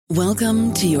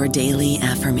Welcome to your daily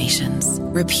affirmations.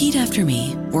 Repeat after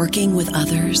me. Working with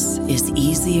others is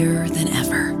easier than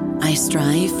ever. I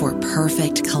strive for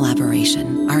perfect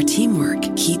collaboration. Our teamwork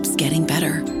keeps getting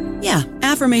better. Yeah,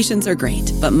 affirmations are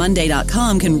great, but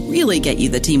Monday.com can really get you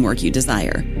the teamwork you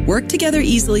desire. Work together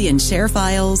easily and share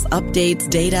files, updates,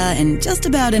 data, and just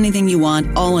about anything you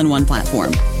want all in one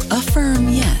platform. Affirm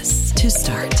yes to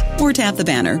start, or tap the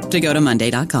banner to go to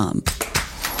Monday.com.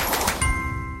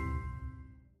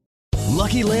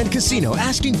 Lucky Land Casino,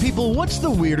 asking people, what's the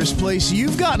weirdest place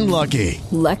you've gotten lucky?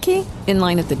 Lucky? In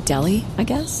line at the deli, I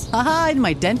guess? Aha, in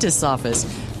my dentist's office.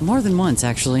 More than once,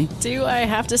 actually. Do I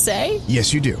have to say?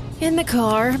 Yes, you do. In the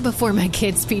car before my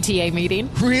kids' PTA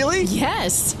meeting. Really?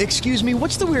 Yes. Excuse me,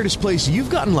 what's the weirdest place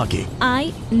you've gotten lucky?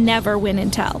 I never win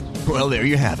and tell. Well, there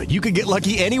you have it. You can get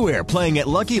lucky anywhere, playing at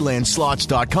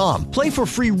LuckyLandSlots.com. Play for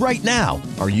free right now.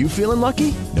 Are you feeling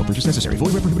lucky? No purchase necessary.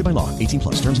 Void where prohibited by law. 18+.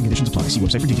 Terms and conditions apply. See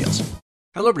website for details.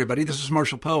 Hello, everybody. This is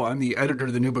Marshall Poe. I'm the editor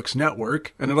of the New Books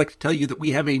Network, and I'd like to tell you that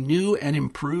we have a new and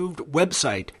improved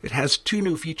website. It has 2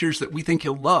 new features that we think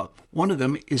you'll love. One of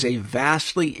them is a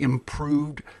vastly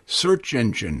improved search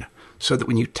engine, so that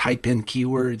when you type in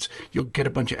keywords, you'll get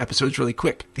a bunch of episodes really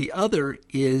quick. The other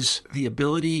is the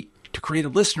ability to create a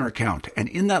listener account, and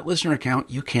in that listener account,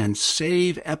 you can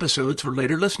save episodes for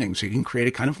later listening, so you can create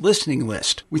a kind of listening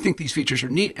list. We think these features are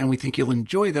neat, and we think you'll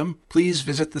enjoy them. Please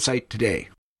visit the site today.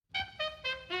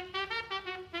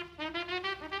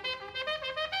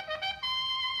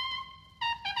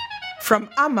 From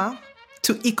Ama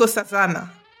to Ikosazana,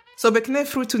 Sobekne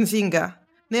Frutunzinga,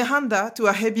 Nehanda to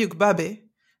Ahebiuk Babe,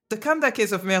 the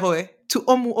Kandakes of Meroe to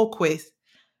Omu Okwes,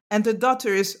 and the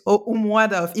daughters of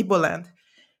Umuada of Iboland,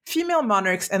 female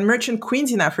monarchs and merchant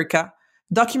queens in Africa,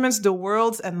 documents the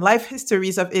worlds and life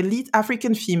histories of elite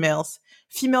African females,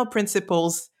 female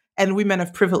principals, and women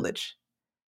of privilege.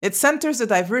 It centers the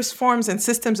diverse forms and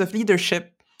systems of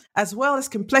leadership as well as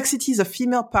complexities of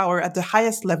female power at the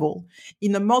highest level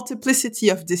in a multiplicity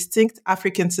of distinct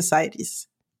African societies.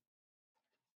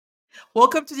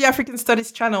 Welcome to the African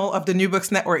Studies channel of the New Books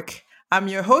Network. I'm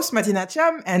your host, Madina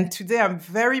Cham, and today I'm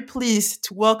very pleased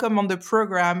to welcome on the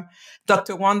program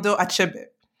Dr. Wando Achebe,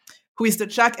 who is the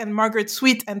Jack and Margaret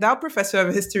Sweet Endowed Professor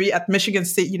of History at Michigan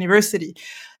State University.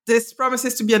 This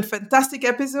promises to be a fantastic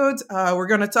episode. We're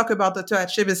going to talk about Dr.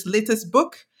 Achebe's latest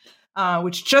book,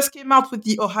 which just came out with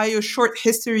the Ohio Short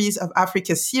Histories of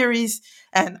Africa series.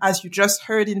 And as you just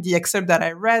heard in the excerpt that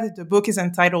I read, the book is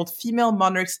entitled Female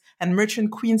Monarchs and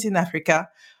Merchant Queens in Africa.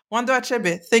 Wando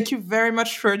Achebe, thank you very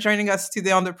much for joining us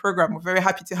today on the program. We're very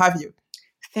happy to have you.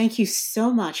 Thank you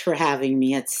so much for having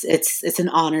me. It's an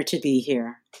honor to be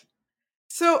here.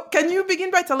 So can you begin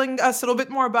by telling us a little bit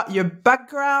more about your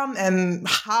background and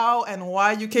how and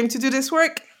why you came to do this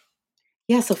work?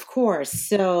 Yes, of course.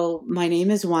 So my name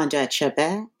is Wando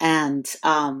Achebe, and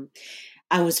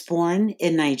I was born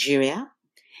in Nigeria.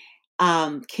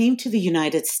 Came to the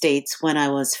United States when I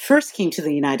was 2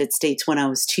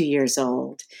 years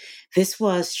old. This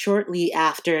was shortly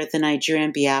after the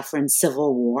Nigerian Biafran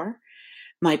Civil War.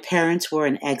 My parents were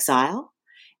in exile,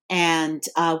 and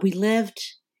we lived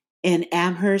in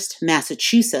Amherst,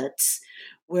 Massachusetts,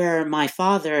 where my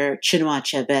father, Chinua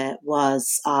Achebe,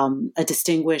 was a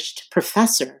distinguished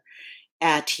professor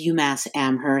at UMass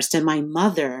Amherst, and my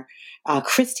mother,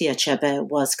 Christy Achebe,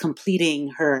 was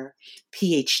completing her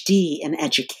PhD in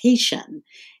education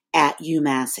at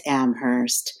UMass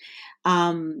Amherst.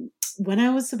 When I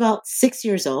was about 6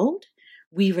 years old,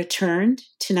 we returned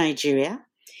to Nigeria,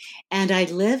 and I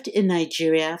lived in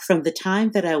Nigeria from the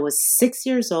time that I was 6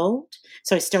 years old.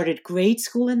 So I started grade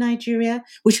school in Nigeria,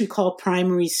 which we call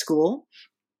primary school.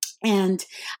 And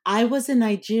I was in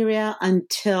Nigeria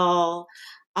until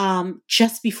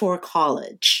just before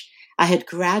college. I had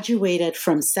graduated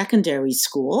from secondary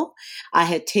school. I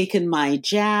had taken my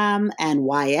JAM and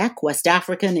WAEC, West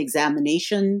African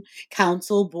Examination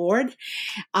Council Board.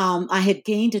 I had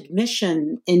gained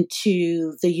admission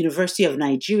into the University of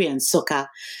Nigeria in Nsukka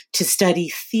to study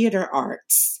theater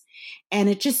arts. And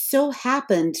it just so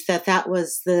happened that that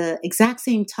was the exact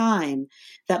same time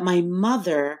that my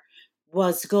mother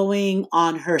was going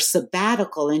on her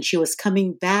sabbatical, and she was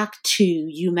coming back to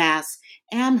UMass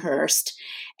Amherst.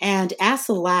 And as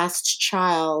the last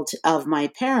child of my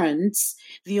parents,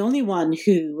 the only one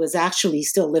who was actually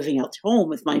still living at home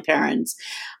with my parents,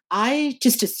 I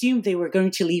just assumed they were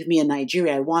going to leave me in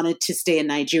Nigeria. I wanted to stay in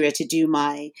Nigeria to do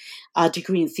my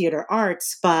degree in theater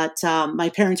arts, but my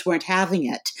parents weren't having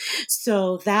it.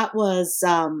 So that was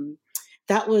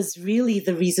really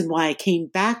the reason why I came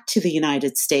back to the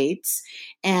United States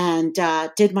and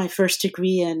did my first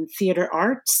degree in theater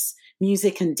arts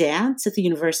music and dance at the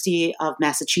University of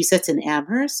Massachusetts in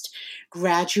Amherst,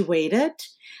 graduated,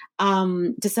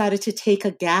 decided to take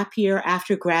a gap year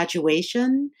after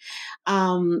graduation,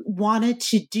 wanted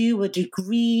to do a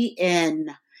degree in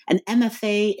an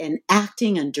MFA in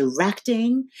acting and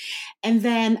directing. And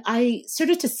then I sort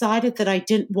of decided that I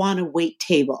didn't want to wait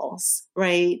tables,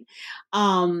 right?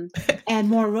 And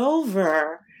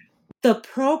moreover, the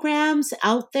programs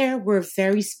out there were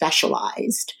very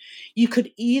specialized. You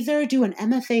could either do an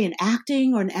MFA in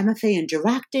acting or an MFA in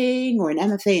directing or an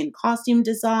MFA in costume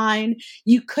design.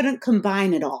 You couldn't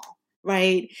combine it all,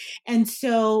 right? And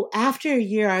so after a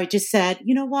year, I just said,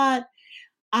 you know what?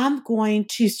 I'm going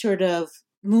to sort of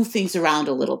move things around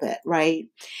a little bit, right?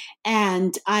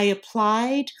 And I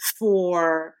applied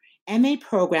for MA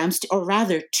programs, or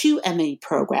rather 2 MA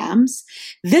programs.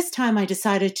 This time I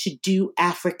decided to do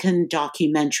African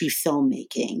documentary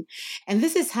filmmaking. And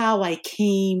this is how I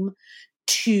came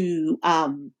to,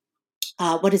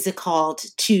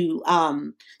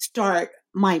 to start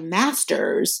my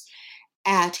master's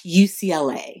at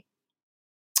UCLA.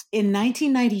 In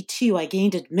 1992, I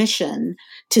gained admission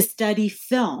to study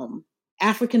film,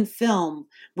 African film,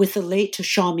 with the late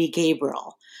Tashami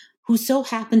Gabriel, who so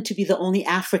happened to be the only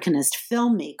Africanist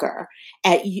filmmaker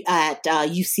at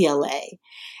UCLA.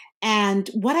 And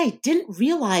what I didn't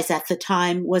realize at the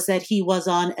time was that he was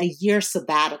on a year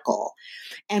sabbatical.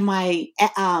 And my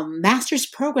master's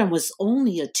program was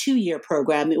only a 2-year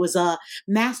program. It was a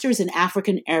master's in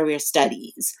African Area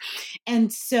Studies.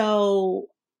 And so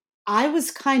I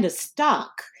was kind of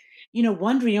stuck,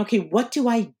 wondering, okay, what do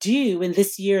I do in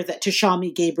this year that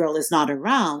Tashami Gabriel is not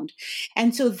around?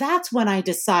 And so that's when I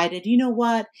decided, you know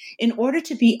what, in order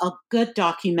to be a good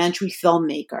documentary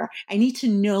filmmaker, I need to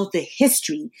know the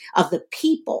history of the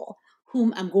people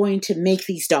whom I'm going to make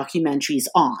these documentaries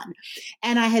on.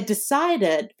 And I had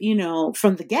decided,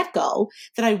 from the get-go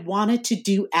that I wanted to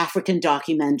do African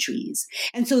documentaries.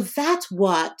 And so that's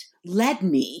what led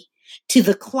me to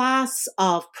the class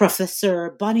of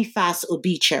Professor Boniface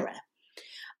Obichere.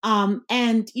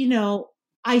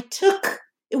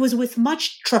 It was with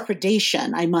much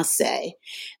trepidation, I must say,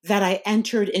 that I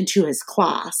entered into his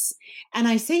class. And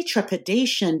I say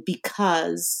trepidation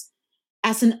because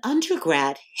as an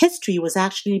undergrad, history was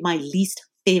actually my least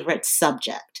favorite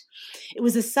subject. It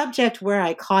was a subject where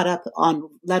I caught up on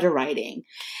letter writing.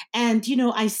 And,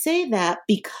 I say that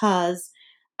because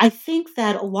I think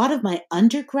that a lot of my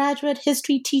undergraduate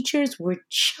history teachers were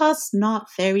just not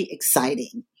very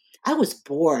exciting. I was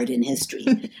bored in history,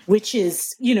 which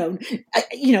is,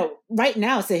 right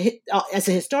now as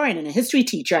a historian and a history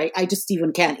teacher, I just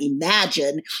even can't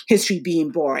imagine history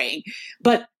being boring.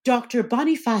 But Dr.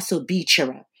 Boniface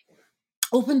Obichere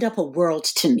opened up a world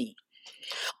to me,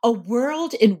 a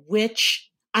world in which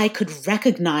I could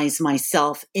recognize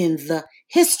myself in the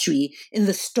history, in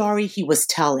the story he was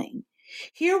telling.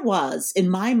 Here was, in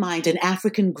my mind, an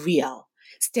African griot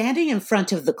standing in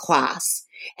front of the class,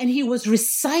 and he was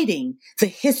reciting the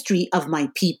history of my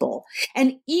people.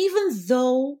 And even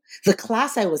though the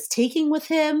class I was taking with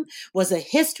him was a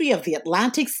history of the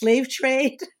Atlantic slave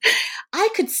trade, I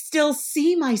could still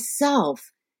see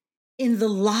myself in the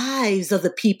lives of the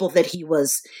people that he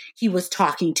was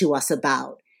talking to us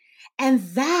about. And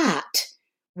that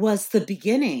was the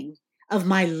beginning of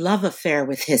my love affair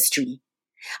with history.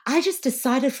 I just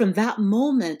decided from that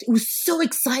moment, it was so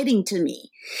exciting to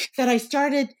me that I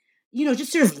started,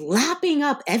 just sort of lapping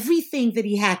up everything that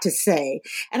he had to say.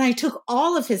 And I took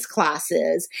all of his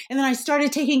classes, and then I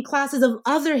started taking classes of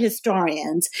other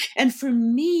historians. And for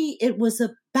me, it was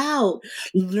about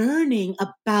learning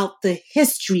about the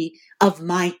history of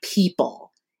my people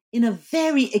in a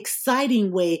very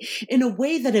exciting way, in a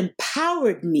way that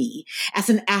empowered me as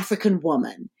an African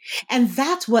woman. And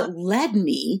that's what led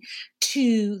me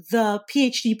to the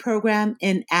PhD program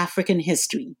in African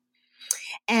history.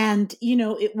 And,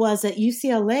 it was at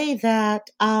UCLA that,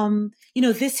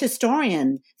 this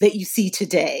historian that you see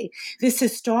today, this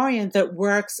historian that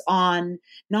works on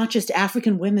not just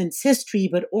African women's history,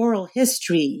 but oral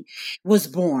history, was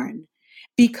born.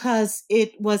 Because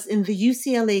it was in the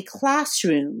UCLA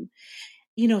classroom,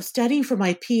 studying for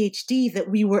my PhD,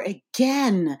 that we were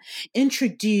again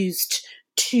introduced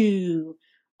to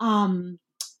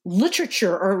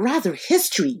literature, or rather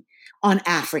history, on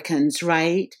Africans,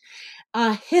 right?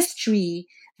 History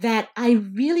that I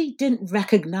really didn't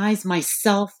recognize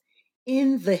myself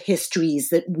in the histories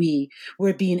that we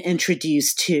were being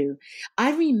introduced to.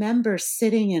 I remember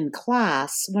sitting in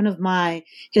class, one of my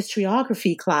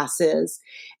historiography classes,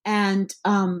 and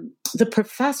the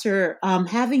professor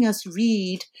having us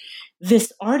read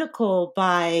this article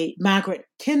by Margaret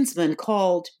Kinsman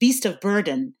called Beast of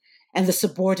Burden. and the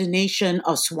subordination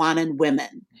of Swanan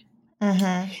women.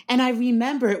 Mm-hmm. And I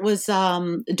remember it was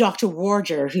Dr.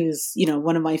 Warger, who's,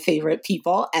 one of my favorite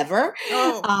people ever.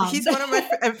 Oh, he's one of my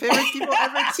favorite people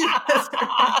ever too.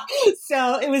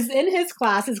 So it was in his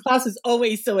class. His class was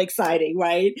always so exciting,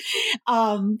 right?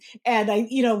 And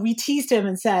we teased him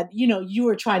and said, you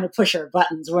were trying to push our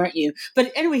buttons, weren't you?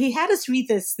 But anyway, he had us read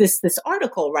this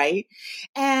article, right?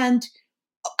 And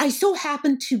I so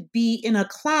happened to be in a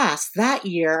class that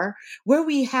year where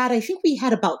I think we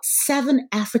had about 7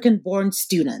 African-born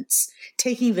students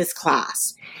taking this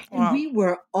class. Wow. And we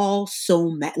were all so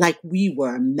mad, like we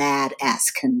were mad as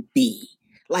can be,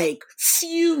 like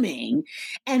fuming.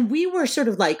 And we were sort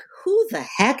of like, who the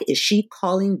heck is she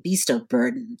calling beast of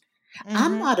burden? Mm-hmm.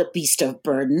 I'm not a beast of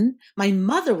burden. My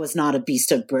mother was not a beast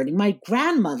of burden. My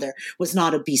grandmother was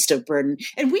not a beast of burden.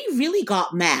 And we really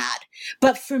got mad.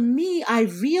 But for me, I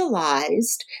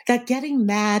realized that getting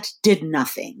mad did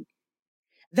nothing.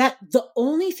 That the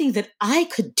only thing that I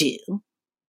could do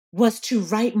was to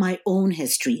write my own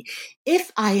history.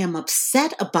 If I am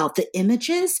upset about the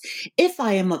images, if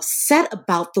I am upset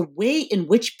about the way in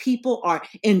which people are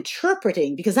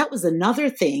interpreting, because that was another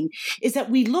thing, is that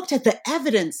we looked at the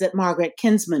evidence that Margaret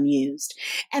Kinsman used.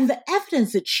 And the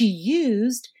evidence that she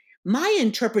used, my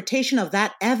interpretation of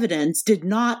that evidence did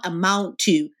not amount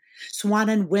to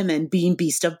Swanan women being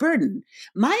beast of burden.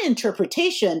 My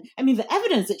interpretation, the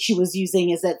evidence that she was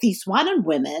using is that these Swanan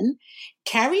women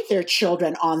carried their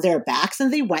children on their backs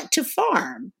and they went to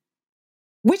farm.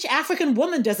 Which African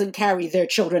woman doesn't carry their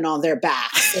children on their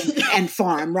backs and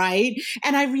farm, right?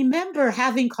 And I remember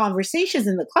having conversations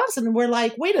in the class and we're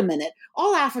like, wait a minute,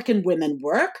 all African women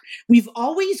work. We've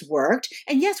always worked.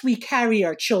 And yes, we carry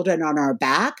our children on our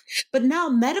back. But now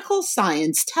medical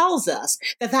science tells us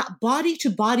that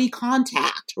body-to-body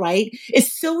contact, right,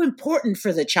 is so important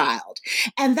for the child.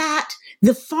 And that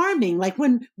the farming, like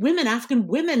when African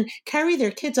women carry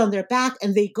their kids on their back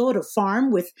and they go to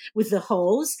farm with the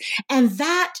hose, and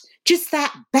that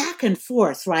back and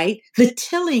forth, right? The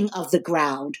tilling of the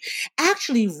ground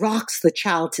actually rocks the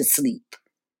child to sleep,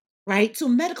 right? So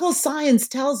medical science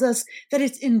tells us that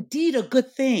it's indeed a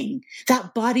good thing,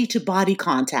 that body-to-body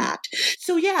contact.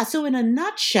 So in a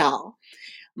nutshell,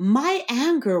 my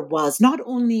anger was not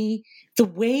only the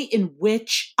way in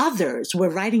which others were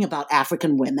writing about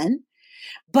African women,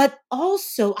 but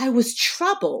also I was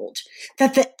troubled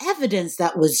that the evidence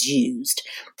that was used,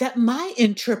 that my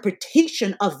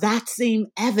interpretation of that same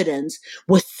evidence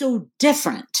was so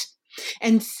different.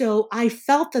 And so I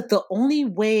felt that the only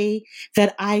way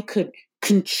that I could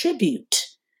contribute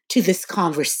to this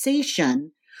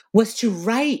conversation was to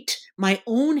write my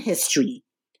own history,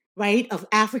 right, of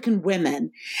African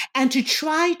women, and to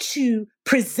try to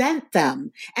present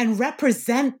them and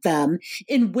represent them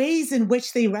in ways in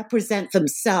which they represent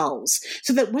themselves,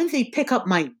 so that when they pick up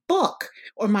my book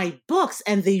or my books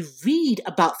and they read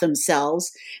about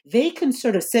themselves, they can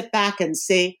sort of sit back and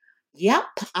say, yep,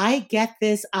 I get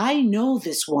this. I know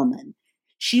this woman.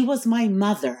 She was my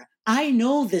mother. I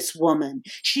know this woman.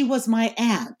 She was my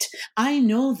aunt. I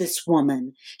know this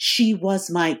woman. She was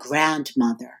my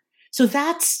grandmother. So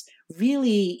that's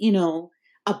really,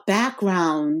 a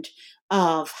background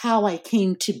of how I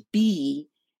came to be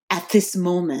at this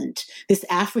moment, this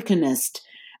Africanist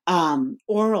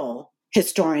oral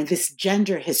historian, this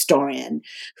gender historian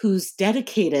who's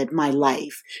dedicated my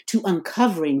life to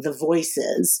uncovering the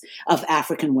voices of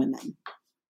African women.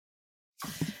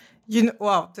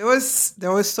 Wow, there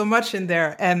was so much in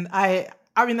there. And I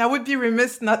would be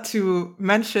remiss not to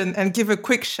mention and give a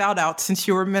quick shout out, since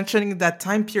you were mentioning that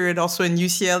time period also in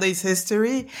UCLA's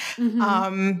history,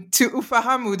 to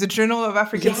Ufahamu, the Journal of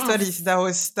African Studies that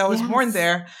was born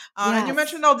there. And you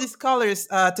mentioned all these scholars,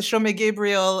 Teshome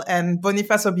Gabriel and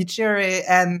Boniface Obichere,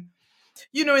 and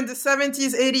in the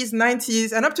 70s, 80s,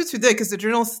 90s, and up to today, because the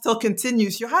journal still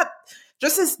continues. You had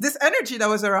just this energy that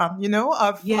was around,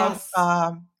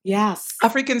 of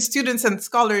African students and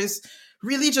scholars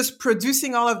really just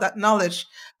producing all of that knowledge.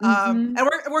 And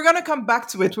we're going to come back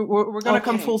to it. We're going to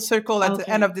come full circle at the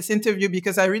end of this interview,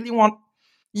 because I really want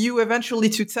you eventually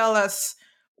to tell us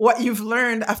what you've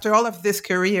learned after all of this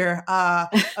career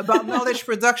about knowledge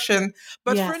production.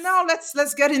 But for now,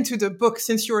 let's get into the book,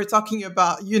 since you were talking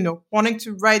about, wanting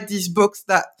to write these books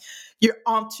that your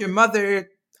aunt, your mother,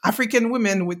 African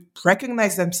women would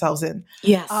recognize themselves in.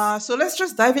 Yes. So let's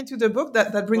just dive into the book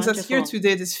that brings us here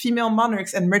today, this Female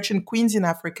Monarchs and Merchant Queens in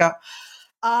Africa.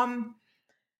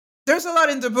 There's a lot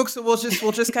in the book, so we'll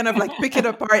just kind of like pick it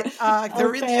apart. There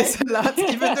really is a lot,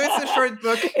 even though it's a short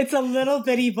book. It's a little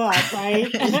bitty book, right?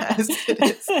 Yes, it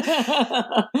is.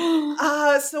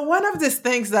 So one of these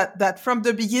things that from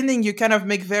the beginning you kind of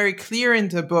make very clear in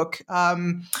the book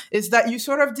is that you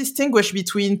sort of distinguish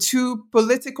between two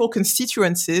political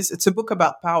constituencies. It's a book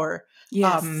about power.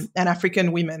 Yes. And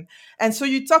African women. And so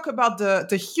you talk about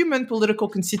the human political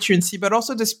constituency, but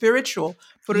also the spiritual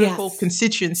political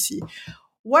constituency.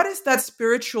 What is that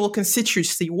spiritual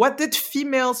constituency? What did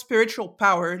female spiritual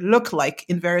power look like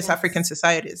in various African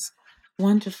societies?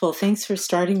 Wonderful. Thanks for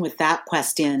starting with that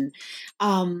question.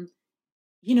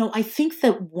 I think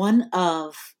that one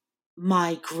of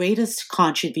my greatest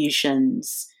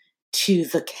contributions to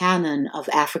the canon of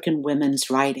African women's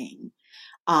writing,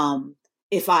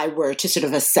 if I were to sort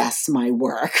of assess my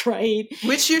work, right?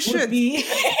 Which you should.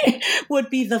 Would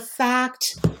be the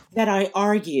fact that I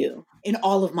argue in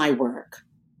all of my work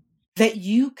that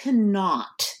you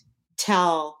cannot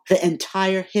tell the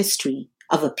entire history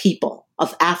of a people,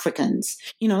 of Africans.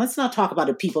 Let's not talk about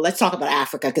a people. Let's talk about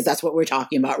Africa, because that's what we're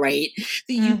talking about, right?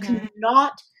 That you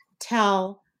cannot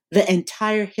tell the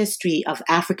entire history of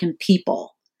African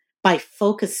people by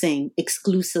focusing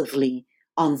exclusively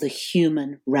on the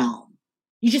human realm.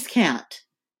 You just can't.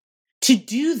 To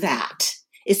do that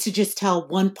is to just tell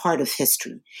one part of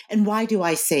history. And why do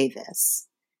I say this?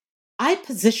 I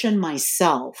position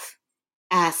myself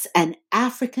as an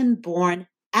African-born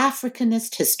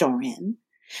Africanist historian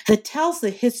that tells the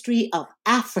history of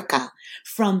Africa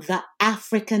from the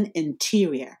African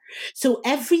interior. So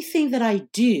everything that I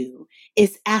do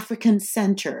is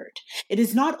African-centered. It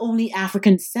is not only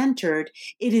African-centered,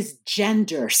 it is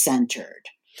gender-centered.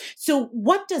 So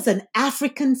what does an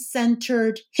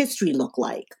African-centered history look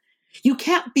like? You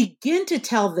can't begin to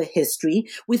tell the history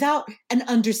without an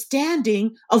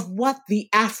understanding of what the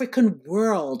African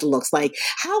world looks like.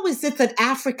 How is it that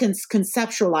Africans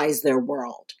conceptualize their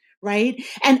world, right?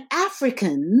 And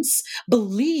Africans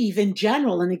believe in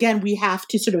general, and again, we have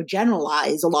to sort of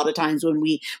generalize a lot of times when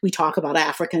we talk about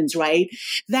Africans, right?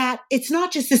 That it's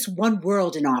not just this one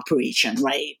world in operation,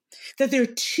 right? That there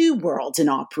are two worlds in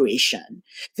operation.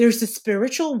 There's the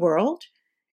spiritual world.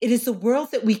 It is the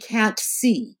world that we can't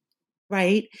see,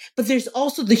 right? But there's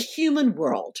also the human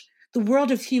world, the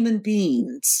world of human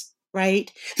beings,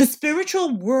 right? The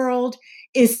spiritual world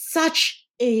is such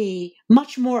a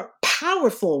much more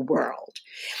powerful world.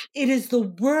 It is the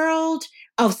world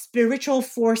of spiritual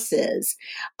forces,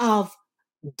 of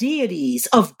deities,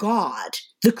 of God,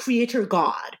 the creator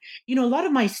God. A lot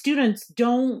of my students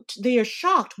they are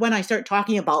shocked when I start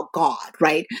talking about God,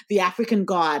 right? The African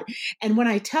God. And when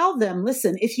I tell them,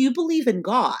 listen, if you believe in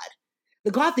God, the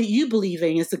God that you believe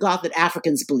in is the God that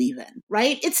Africans believe in,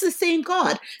 right? It's the same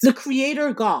God, the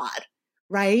creator God,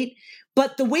 right?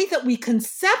 But the way that we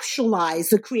conceptualize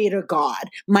the creator God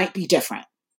might be different,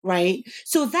 right?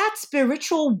 So that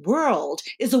spiritual world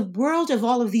is a world of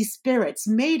all of these spirits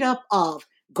made up of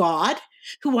God,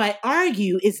 who I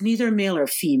argue is neither male or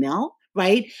female,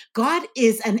 right? God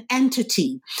is an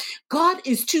entity. God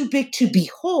is too big to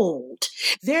behold.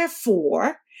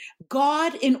 Therefore,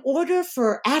 God, in order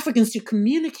for Africans to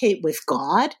communicate with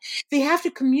God, they have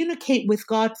to communicate with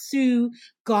God through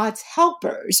God's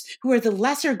helpers, who are the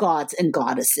lesser gods and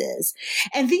goddesses.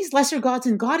 And these lesser gods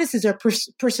and goddesses are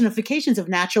personifications of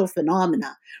natural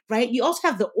phenomena, right? You also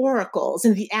have the oracles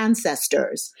and the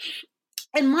ancestors.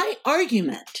 And my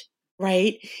argument,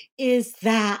 right, is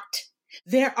that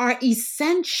there are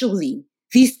essentially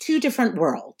these two different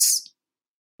worlds,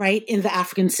 right, in the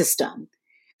African system.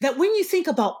 That when you think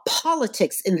about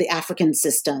politics in the African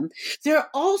system, there are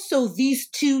also these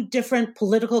two different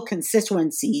political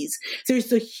constituencies. There's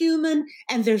the human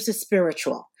and there's the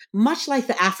spiritual, much like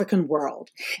the African world.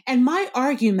 And my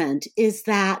argument is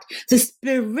that the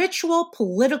spiritual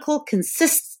political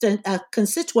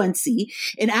constituency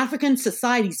in African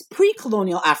societies,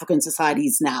 pre-colonial African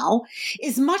societies now,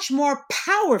 is much more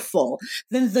powerful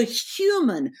than the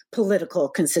human political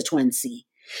constituency.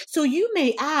 So you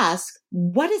may ask,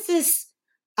 what is this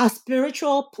a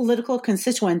spiritual political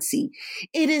constituency?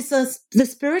 It is the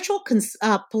spiritual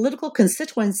political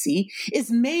constituency is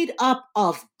made up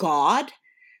of God,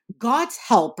 God's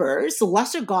helpers,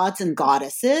 lesser gods and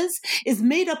goddesses, is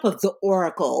made up of the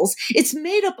oracles. It's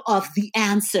made up of the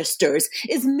ancestors.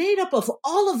 It's made up of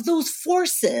all of those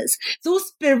forces, those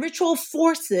spiritual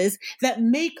forces that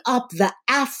make up the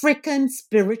African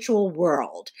spiritual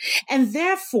world. And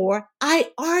therefore, I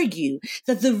argue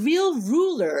that the real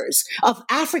rulers of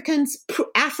African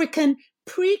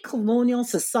pre-colonial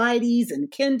societies and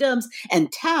kingdoms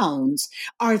and towns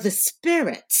are the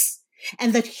spirits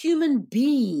and that human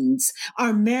beings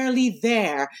are merely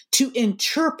there to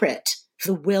interpret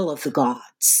the will of the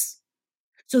gods.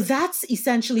 So that's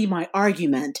essentially my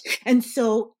argument. And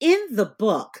so in the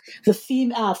book, the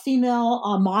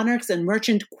female monarchs and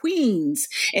merchant queens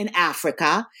in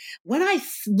Africa, when I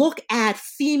look at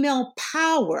female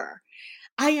power,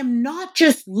 I am not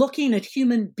just looking at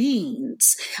human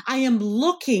beings. I am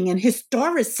looking and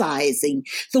historicizing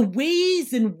the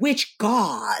ways in which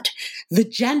God, the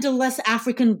genderless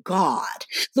African God,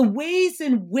 the ways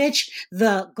in which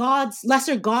the gods,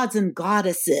 lesser gods and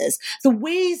goddesses, the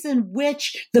ways in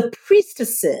which the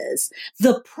priestesses,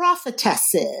 the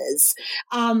prophetesses,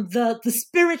 the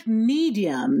spirit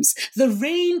mediums, the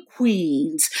rain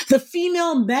queens, the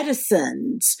female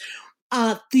medicines,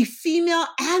 the female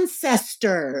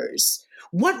ancestors,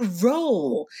 what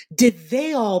role did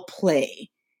they all play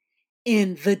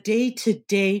in the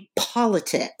day-to-day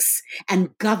politics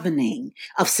and governing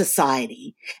of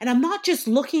society? And I'm not just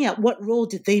looking at what role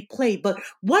did they play, but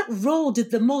what role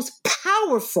did the most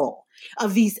powerful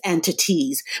of these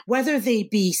entities, whether they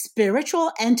be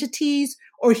spiritual entities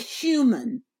or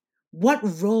human, what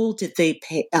role did they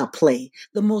play,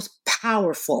 the most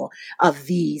powerful of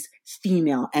these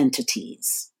female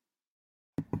entities?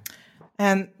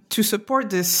 And to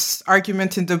support this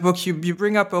argument in the book, you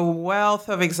bring up a wealth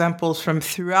of examples from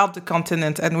throughout the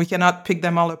continent, and we cannot pick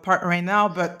them all apart right now,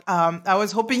 but I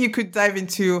was hoping you could dive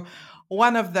into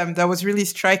one of them that was really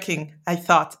striking, I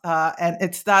thought, and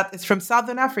it's from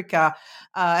Southern Africa,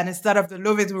 and it's that of the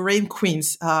Lovedu Rain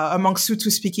Queens among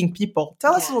Sotho-speaking people.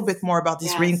 Tell us a little bit more about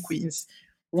these Rain Queens,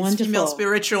 these female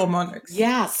spiritual monarchs.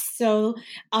 Yes, so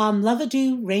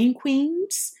Lovedu Rain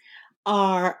Queens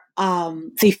are,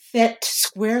 they fit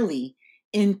squarely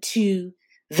into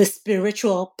the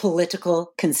spiritual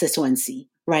political constituency,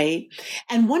 right?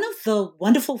 And one of the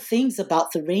wonderful things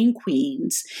about the Rain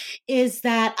Queens is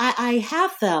that I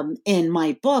have them in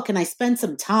my book, and I spend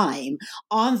some time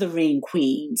on the Rain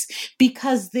Queens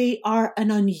because they are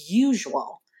an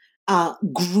unusual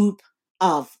group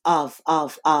of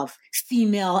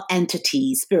female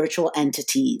entities, spiritual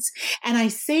entities. And I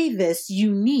say this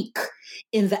unique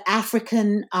in the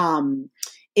African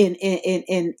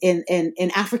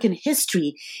in African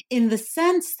history, in the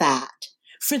sense that,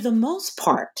 for the most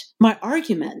part, my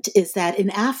argument is that in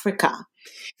Africa,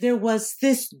 there was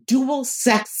this dual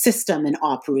sex system in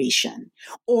operation,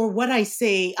 or what I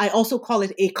also call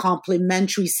it a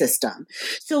complementary system.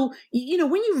 So,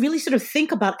 when you really sort of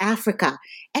think about Africa,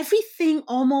 everything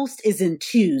almost is in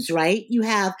twos, right? You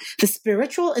have the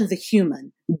spiritual and the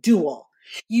human, dual.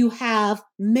 You have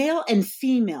male and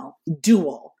female,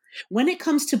 dual. When it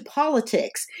comes to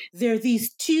politics, there are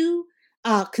these two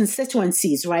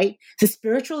constituencies, right? The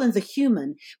spiritual and the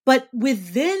human. But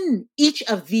within each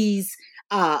of these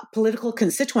political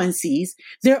constituencies,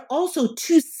 there are also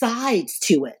two sides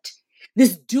to it.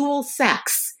 This dual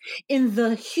sex. In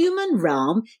the human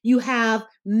realm, you have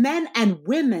men and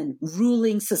women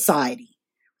ruling society,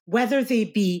 whether they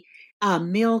be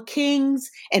male kings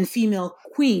and female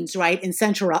queens, right, in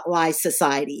centralized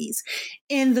societies.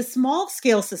 In the small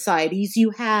scale societies,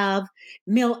 you have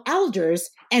male elders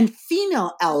and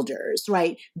female elders,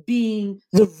 right, being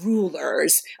the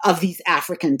rulers of these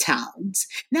African towns.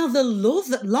 Now, the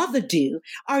Lovedu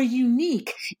are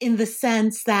unique in the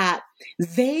sense that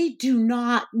they do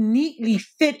not neatly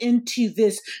fit into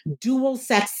this dual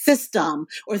sex system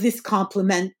or this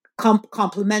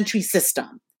complementary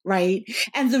system. Right?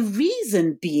 And the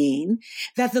reason being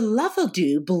that the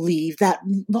Lovedu believe that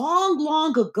long,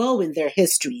 long ago in their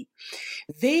history,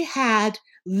 they had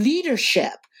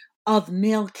leadership of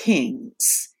male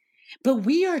kings. But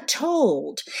we are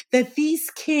told that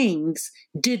these kings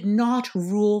did not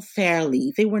rule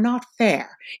fairly. They were not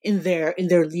fair in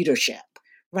their leadership,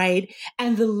 right?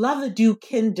 And the Lovedu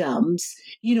kingdoms,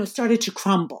 started to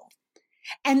crumble.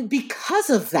 And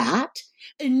because of that,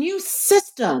 a new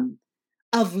system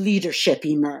of leadership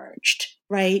emerged,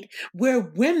 right? Where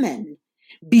women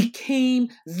became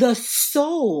the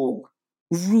sole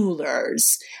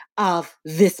rulers of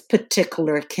this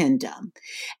particular kingdom.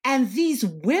 And these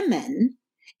women,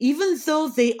 even though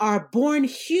they are born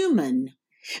human,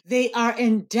 they are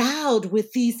endowed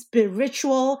with these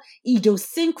spiritual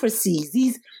idiosyncrasies,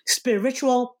 these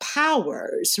spiritual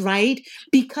powers, right?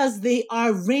 Because they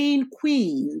are rain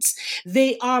queens.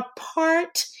 They are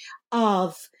part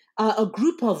of a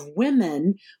group of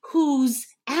women whose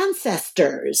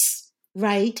ancestors,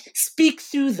 right, speak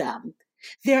through them.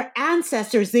 Their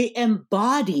ancestors, they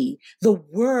embody the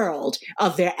world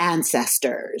of their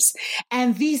ancestors.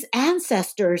 And these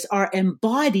ancestors are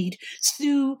embodied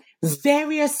through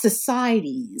various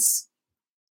societies.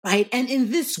 right? And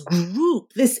in this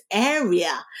group, this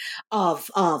area of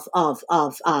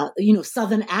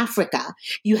Southern Africa,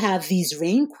 you have these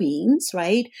rain queens,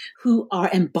 right, who are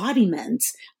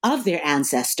embodiments of their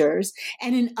ancestors.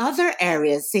 And in other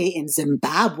areas, say in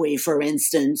Zimbabwe, for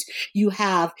instance, you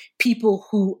have people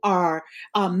who are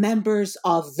members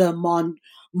of the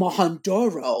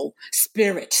Mohondoro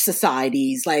spirit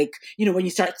societies, like, when you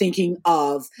start thinking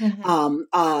of Nahanda,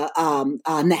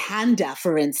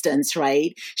 for instance,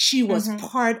 right? She was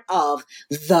part of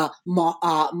the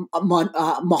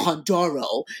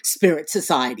Mohondoro spirit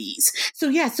societies.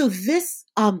 So this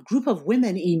group of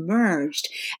women emerged,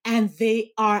 and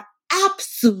they are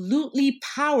absolutely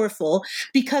powerful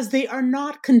because they are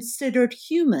not considered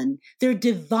human. They're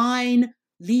divine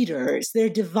leaders, they're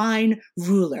divine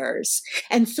rulers.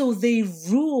 And so they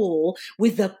rule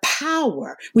with the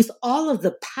power, with all of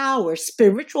the power,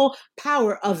 spiritual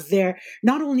power of their,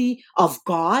 not only of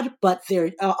God, but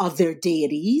of their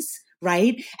deities,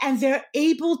 right? And they're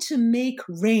able to make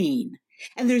rain.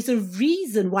 And there's a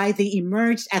reason why they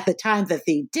emerged at the time that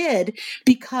they did,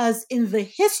 because in the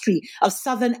history of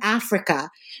Southern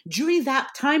Africa, during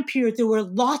that time period, there were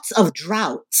lots of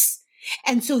droughts.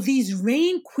 And so these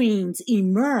rain queens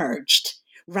emerged,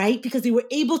 right? Because they were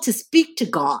able to speak to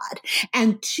God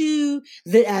and to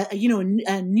the,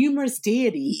 numerous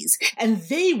deities. And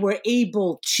they were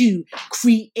able to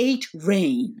create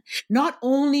rain, not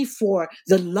only for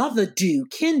the Lovedu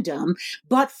kingdom,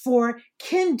 but for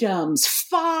kingdoms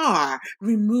far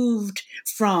removed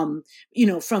from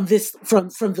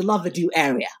the Lovedu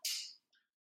area.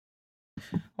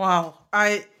 Wow.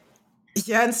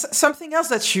 And something else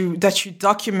that you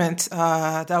document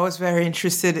that I was very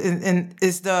interested in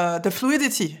is the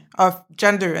fluidity of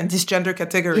gender and these gender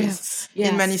categories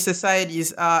in many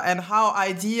societies, and how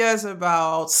ideas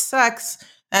about sex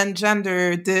and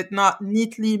gender did not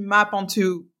neatly map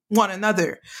onto one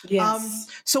another. Yes.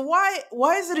 So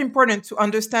why is it important to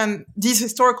understand these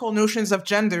historical notions of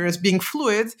gender as being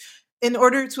fluid in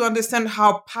order to understand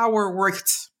how power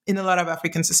worked in a lot of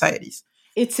African societies?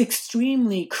 It's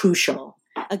extremely crucial.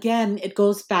 Again, it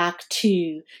goes back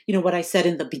to, what I said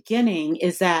in the beginning,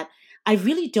 is that I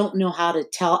really don't know how to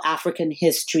tell African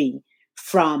history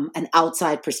from an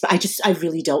outside perspective. I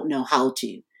really don't know how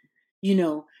to.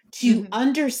 To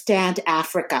understand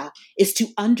Africa is to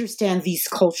understand these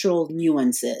cultural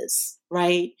nuances,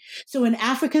 right? So in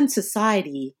African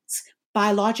societies,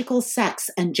 biological sex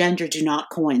and gender do not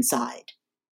coincide,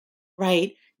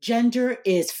 right? Gender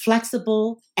is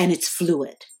flexible and it's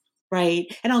fluid, right?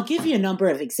 And I'll give you a number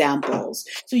of examples.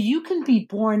 So you can be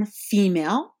born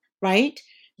female, right?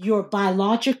 You're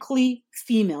biologically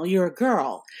female, you're a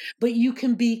girl, but you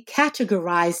can be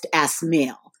categorized as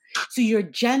male. So your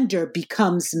gender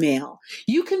becomes male.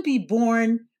 You can be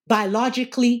born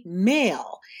biologically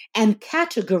male and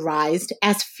categorized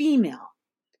as female.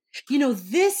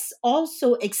 This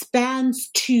also expands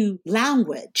to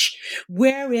language,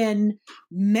 wherein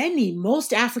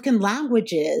most African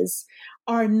languages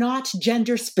are not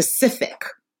gender specific,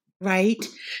 right?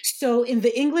 So in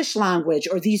the English language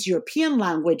or these European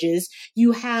languages,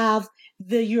 you have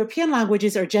the European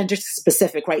languages are gender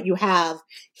specific, right? You have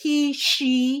he,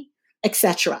 she,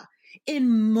 etc.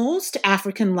 In most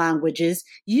African languages,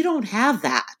 you don't have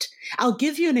that. I'll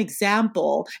give you an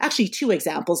example, actually 2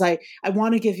 examples. I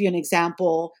want to give you an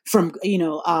example from,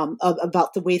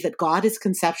 about the way that God is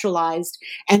conceptualized,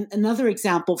 and another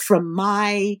example from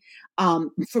my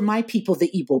people,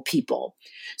 the Igbo people.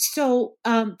 So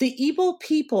the Igbo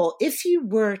people, if you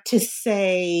were to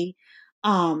say,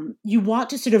 you want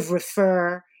to sort of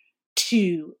refer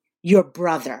to your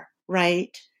brother,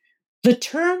 right? The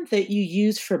term that you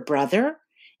use for brother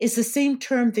is the same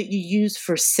term that you use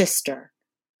for sister.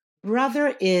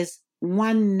 Brother is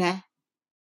nwanne,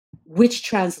 which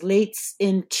translates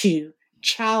into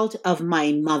child of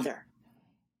my mother.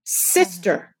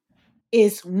 Sister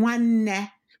is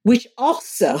nwanne, which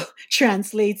also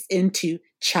translates into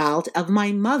child of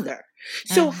my mother.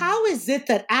 So how is it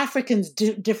that Africans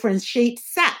differentiate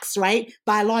sex, right?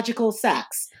 Biological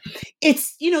sex.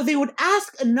 It's, they would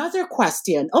ask another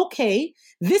question. Okay,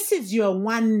 this is your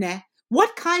nwanne.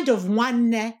 What kind of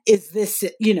nwanne is this,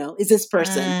 is this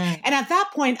person? And at that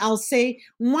point, I'll say,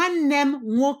 nwannem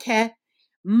nwoke,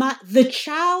 the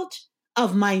child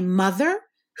of my mother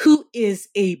who is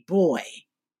a boy.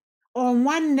 Or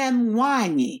nwannem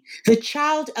nwanyi, the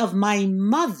child of my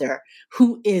mother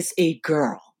who is a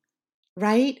girl.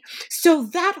 Right? So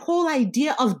that whole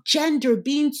idea of gender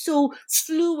being so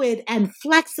fluid and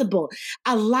flexible,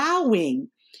 allowing,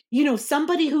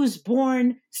 somebody who's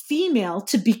born female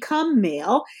to become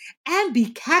male and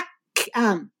be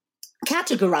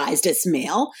categorized as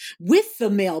male with the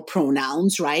male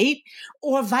pronouns, right?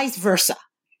 Or vice versa.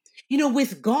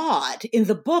 With God in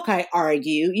the book, I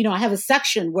argue, I have a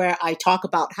section where I talk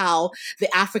about how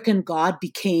the African God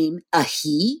became a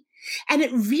he. And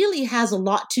it really has a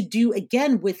lot to do,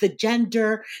 again, with the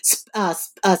gender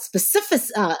specific,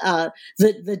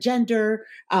 the gender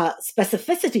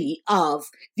specificity of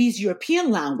these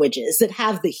European languages that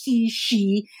have the he,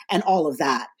 she, and all of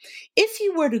that. If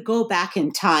you were to go back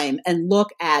in time and look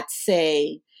at,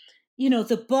 say,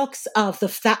 the books of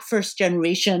that first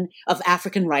generation of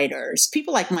African writers,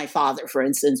 people like my father, for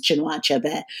instance, Chinua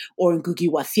Achebe, or Ngugi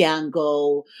wa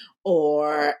Thiong'o,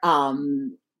 or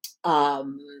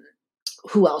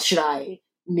who else should I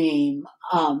name?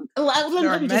 There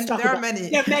are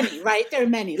many, right? There are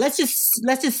many. Let's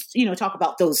just talk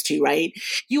about those two, right?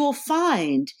 You will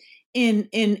find in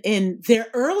their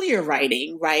earlier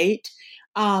writing, right,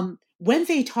 when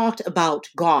they talked about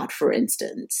God, for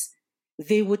instance,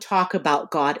 they would talk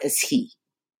about God as he,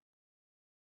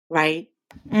 right?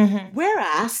 Mm-hmm.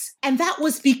 Whereas, and that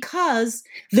was because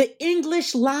the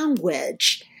English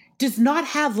language does not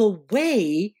have a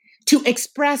way to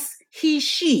express he,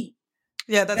 she.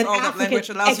 Yeah, that's all that language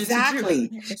allows you to do. Exactly.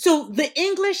 So the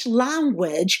English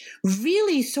language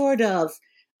really sort of,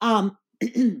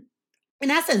 in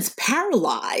essence,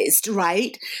 paralyzed,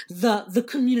 right, the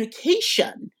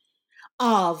communication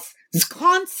of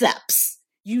concepts,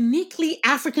 uniquely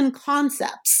African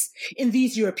concepts in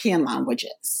these European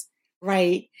languages,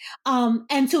 right?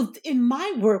 And so in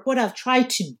my work, what I've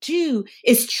tried to do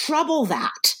is trouble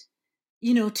that,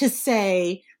 to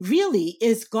say, really,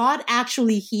 is God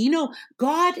actually he?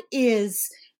 God is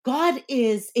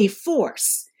a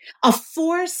force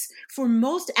for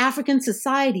most African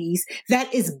societies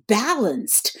that is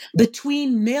balanced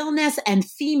between maleness and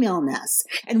femaleness.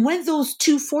 And when those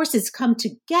two forces come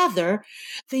together,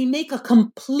 they make a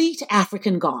complete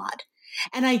African God.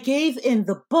 And I gave in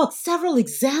the book several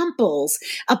examples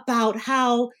about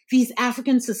how these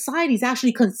African societies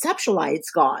actually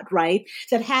conceptualize God, right?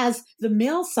 That has the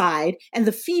male side and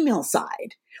the female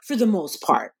side for the most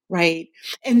part, right?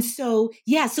 And so,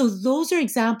 so those are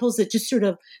examples that just sort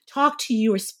of talk to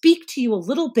you or speak to you a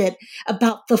little bit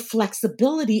about the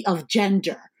flexibility of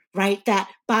gender, right? That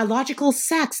biological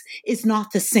sex is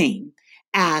not the same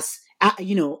as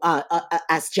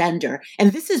as gender.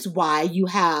 And this is why you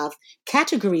have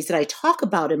categories that I talk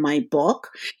about in my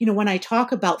book. When I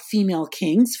talk about female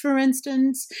kings, for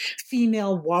instance,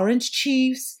 female warrant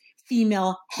chiefs,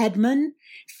 female headmen,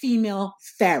 female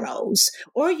pharaohs,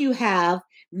 or you have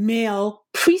male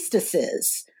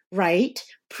priestesses, right?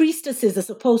 Priestesses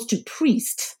as opposed to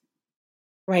priests.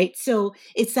 Right. So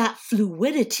it's that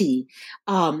fluidity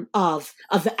of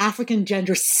the African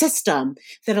gender system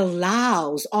that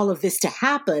allows all of this to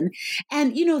happen.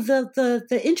 And,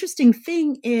 the interesting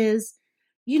thing is,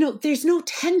 there's no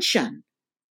tension.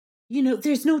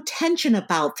 There's no tension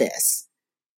about this.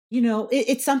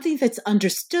 It's something that's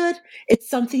understood. It's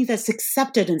something that's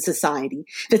accepted in society,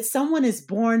 that someone is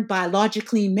born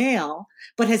biologically male,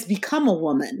 but has become a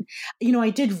woman. I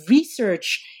did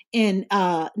research in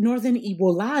northern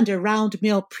Igbo land around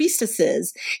male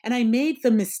priestesses, and I made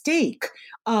the mistake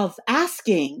of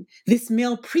asking this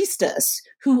male priestess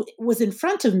who was in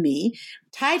front of me,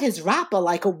 tied his wrapper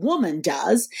like a woman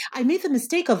does. I made the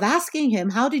mistake of asking him,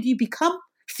 how did you become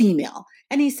female?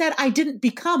 And he said, I didn't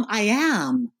become, I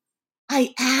am.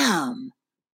 I am,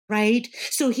 right?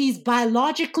 So he's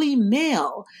biologically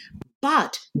male,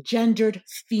 but gendered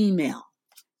female.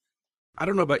 I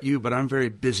don't know about you, but I'm very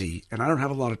busy and I don't have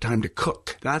a lot of time to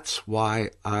cook. That's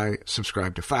why I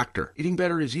subscribe to Factor. Eating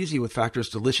better is easy with Factor's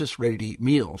delicious, ready-to-eat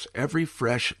meals. Every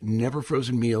fresh, never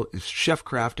frozen meal is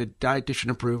chef-crafted, dietitian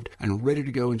approved, and ready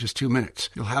to go in just 2 minutes.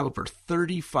 You'll have over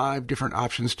 35 different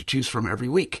options to choose from every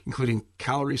week, including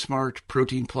Calorie Smart,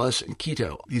 Protein Plus, and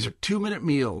Keto. These are 2-minute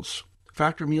meals.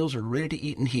 Factor meals are ready to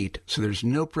eat and heat, so there's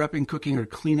no prepping, cooking, or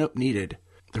cleanup needed.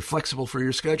 They're flexible for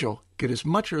your schedule. Get as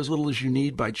much or as little as you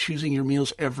need by choosing your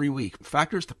meals every week.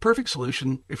 Factor is the perfect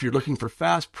solution if you're looking for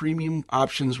fast, premium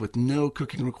options with no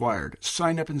cooking required.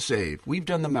 Sign up and save. We've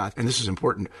done the math, and this is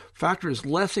important. Factor is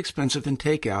less expensive than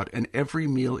takeout, and every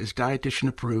meal is dietitian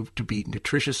approved to be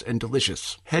nutritious and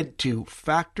delicious. Head to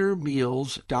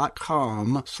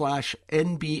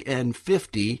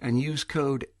factormeals.com/NBN50 and use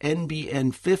code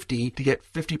NBN50 to get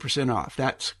 50% off.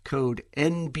 That's code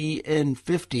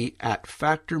NBN50 at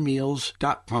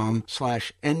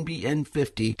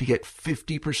factormeals.com/NBN50 to get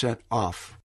 50%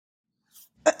 off.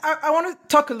 I want to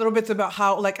talk a little bit about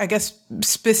how, like, I guess,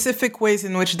 specific ways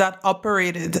in which that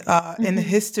operated in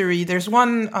history. There's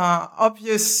one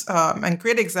obvious and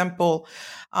great example,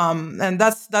 and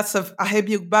that's of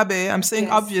Ahebi-Ugbabe. I'm saying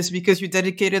obvious because you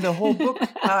dedicated a whole book to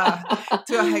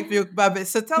Ahebi-Ugbabe.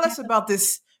 So tell us about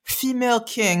this female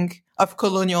king of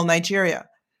colonial Nigeria.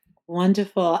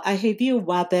 Wonderful.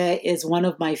 Ahebi-Ugbabe is one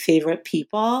of my favorite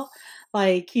people.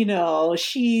 Like,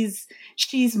 she's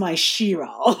my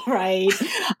Shiro, right?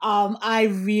 I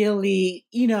really,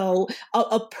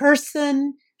 a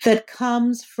person that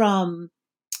comes from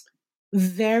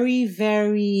very,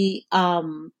 very,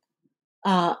 should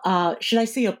I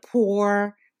say a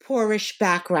poorish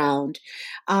background.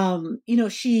 Let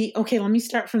me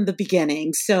start from the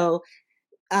beginning. So,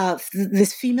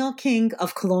 this female king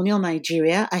of colonial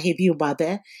Nigeria,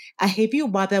 Ahebi-Ugbabe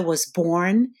was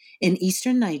born in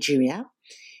eastern Nigeria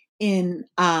in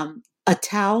a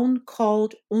town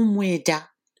called Umueda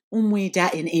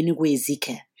in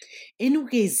Enugu-Ezike.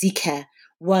 Enugu-Ezike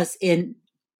was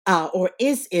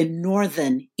is in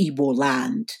northern Igbo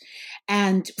land.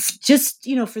 And just,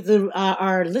 for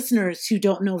our listeners who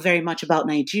don't know very much about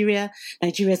Nigeria,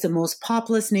 Nigeria is the most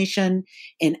populous nation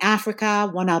in Africa.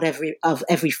 1 out of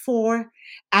every 4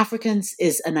 Africans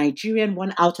is a Nigerian.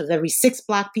 1 out of every 6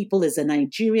 Black people is a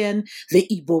Nigerian. The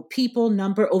Igbo people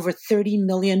number over 30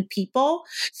 million people.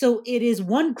 So it is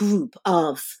one group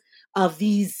of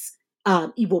these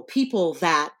Igbo people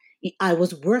that I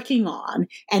was working on,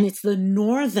 and it's the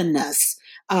northerners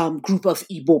group of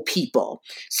Igbo people.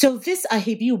 So this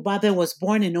Ahebi-Ugbabe was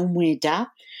born in Umueda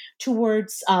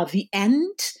towards the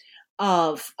end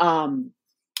of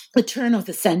the turn of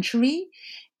the century,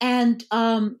 and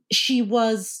she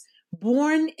was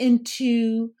born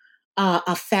into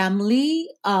a family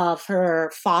of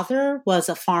her father was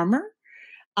a farmer,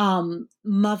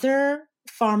 mother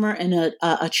farmer and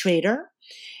a trader.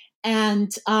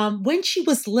 And when she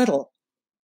was little,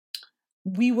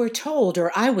 we were told,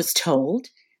 or I was told,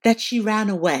 that she ran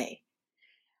away.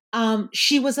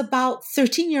 She was about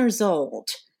 13 years old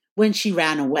when she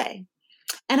ran away.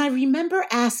 And I remember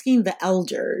asking the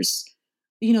elders,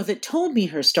 that told me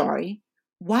her story,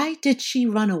 why did she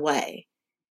run away?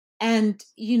 And,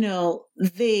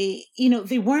 they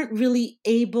weren't really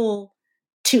able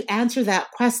to answer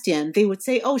that question. They would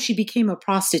say, oh, she became a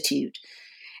prostitute.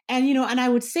 And, and I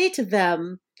would say to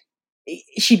them,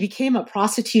 she became a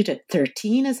prostitute at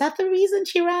 13. Is that the reason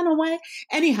she ran away?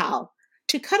 Anyhow,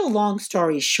 to cut a long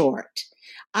story short,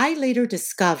 I later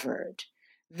discovered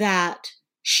that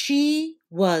she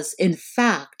was, in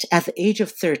fact, at the age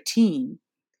of 13,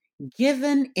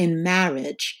 given in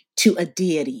marriage to a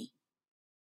deity.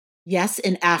 Yes,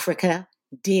 in Africa,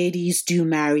 deities do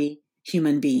marry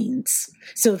human beings.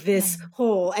 So this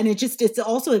whole, and it's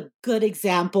also a good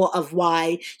example of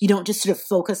why you don't just sort of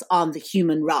focus on the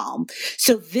human realm.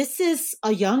 So this is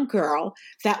a young girl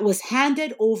that was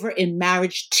handed over in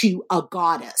marriage to a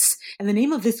goddess. And the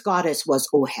name of this goddess was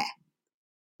Ohe,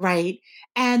 right?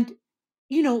 And,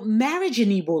 marriage in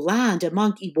Igbo land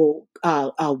among Igbo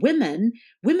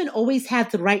women always had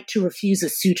the right to refuse a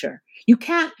suitor. You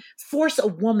can't force a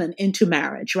woman into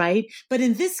marriage, right? But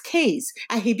in this case,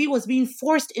 Ahebi was being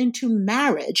forced into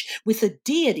marriage with a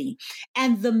deity.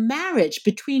 And the marriage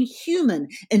between human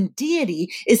and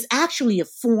deity is actually a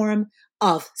form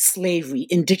of slavery,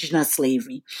 indigenous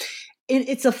slavery.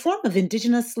 It's a form of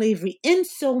indigenous slavery in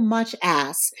so much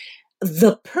as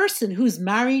the person who's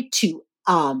married to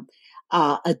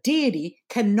a deity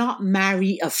cannot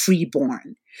marry a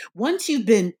freeborn. Once you've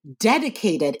been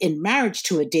dedicated in marriage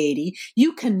to a deity,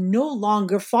 you can no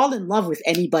longer fall in love with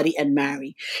anybody and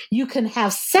marry. You can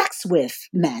have sex with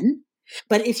men,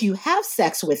 but if you have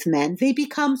sex with men, they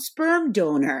become sperm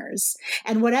donors.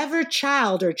 And whatever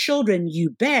child or children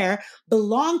you bear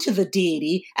belong to the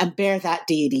deity and bear that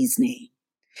deity's name.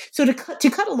 So to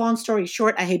cut a long story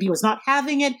short, Ahebi was not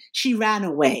having it. She ran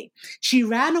away. She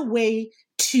ran away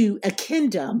to a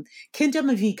kingdom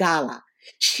of Igala.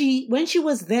 When she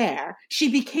was there, she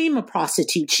became a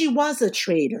prostitute. She was a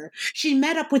trader. She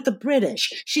met up with the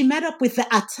British. She met up with the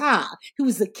Ata, who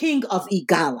was the king of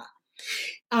Igala.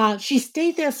 She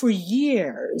stayed there for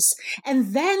years.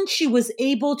 And then she was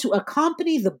able to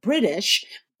accompany the British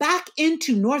back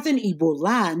into northern Igbo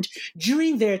land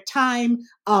during their time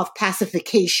of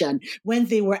pacification, when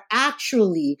they were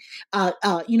actually,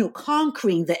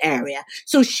 conquering the area.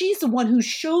 So she's the one who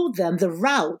showed them the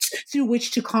routes through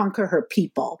which to conquer her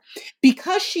people.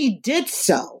 Because she did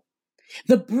so,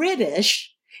 the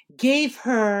British gave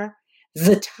her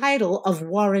the title of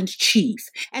Warrant Chief.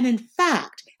 And in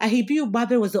fact, Ahebi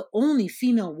Ubabe was the only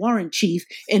female warrant chief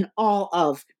in all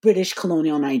of British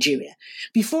colonial Nigeria.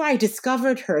 Before I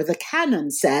discovered her, the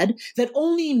canon said that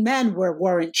only men were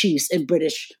warrant chiefs in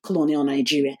British colonial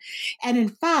Nigeria. And in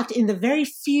fact, in the very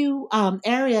few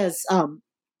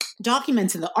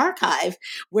documents in the archive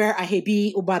where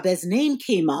Ahebi Ubabe's name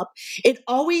came up, they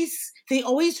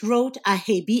always wrote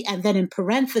Ahebi and then in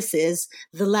parentheses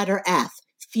the letter F,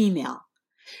 female.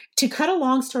 To cut a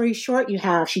long story short,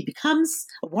 she becomes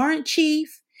a warrant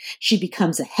chief, she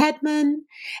becomes a headman,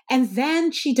 and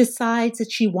then she decides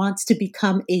that she wants to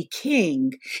become a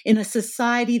king in a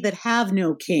society that have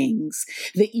no kings.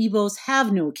 The Igbos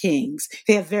have no kings.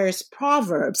 They have various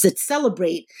proverbs that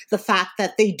celebrate the fact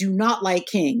that they do not like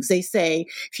kings. They say,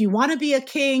 if you want to be a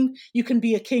king, you can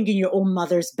be a king in your own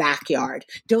mother's backyard.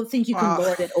 Don't think you can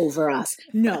lord it over us.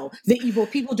 No, the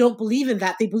Igbo people don't believe in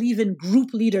that. They believe in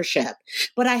group leadership.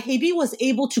 But Ahebi was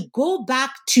able to go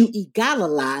back to Igala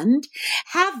land,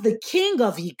 have the king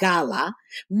of Igala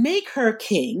make her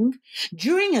king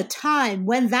during a time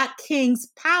when that king's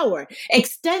power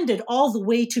extended all the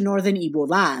way to northern Igbo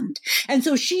land. And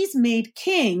so she's made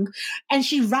king, and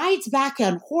she rides back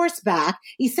on horseback,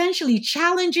 essentially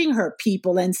challenging her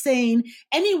people and saying,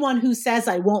 anyone who says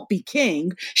I won't be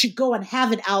king should go and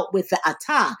have it out with the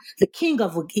Ata, the king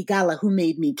of Igala who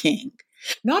made me king.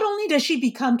 Not only does she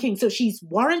become king, so she's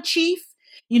warrant chief,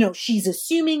 she's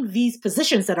assuming these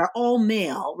positions that are all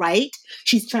male, right?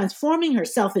 She's transforming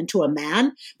herself into a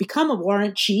man, become a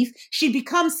warrant chief. She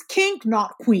becomes king,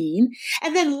 not queen.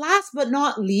 And then last but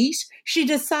not least, she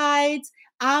decides,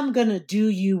 I'm going to do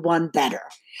you one better.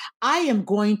 I am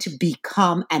going to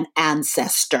become an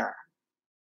ancestor.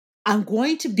 I'm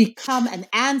going to become an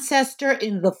ancestor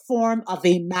in the form of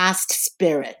a masked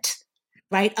spirit,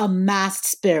 right? A masked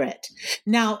spirit.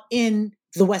 Now, in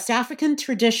the West African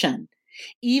tradition,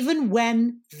 even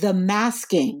when the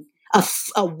masking, a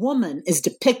woman is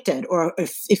depicted or a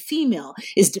female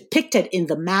is depicted in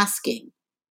the masking,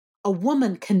 a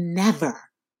woman can never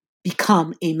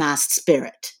become a masked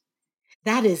spirit.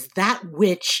 That is that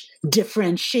which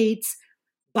differentiates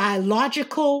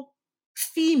biological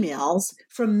females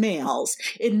from males.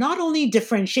 It not only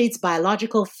differentiates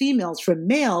biological females from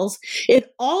males,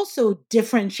 it also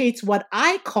differentiates what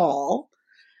I call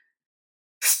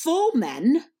full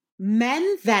men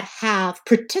that have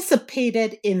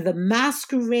participated in the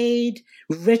masquerade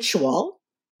ritual,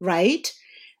 right?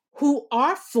 Who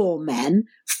are full men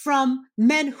from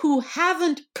men who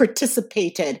haven't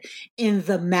participated in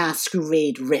the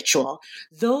masquerade ritual.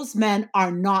 Those men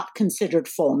are not considered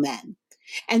full men.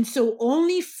 And so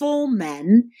only full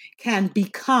men can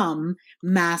become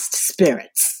masked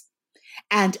spirits.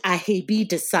 And Ahebi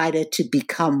decided to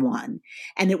become one.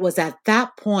 And it was at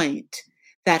that point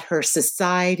that her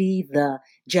society, the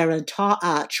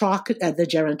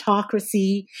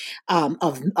gerontocracy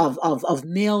of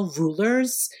male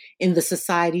rulers in the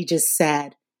society just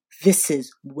said, this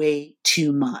is way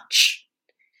too much.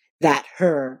 That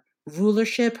her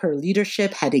rulership, her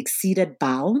leadership had exceeded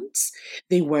bounds.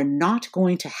 They were not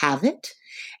going to have it.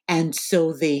 And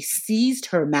so they seized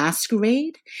her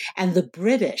masquerade, and the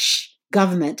British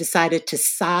government decided to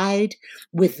side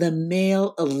with the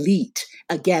male elite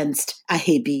against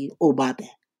Ahebi Ubabe.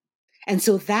 And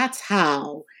so that's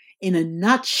how, in a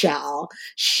nutshell,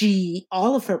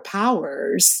 all of her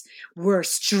powers were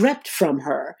stripped from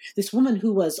her. This woman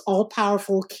who was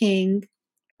all-powerful king,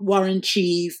 warrant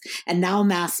chief, and now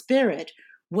mass spirit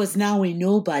was now a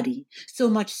nobody, so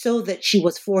much so that she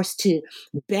was forced to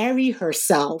bury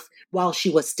herself while she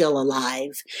was still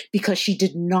alive because she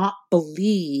did not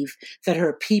believe that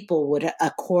her people would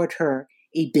accord her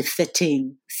a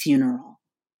befitting funeral.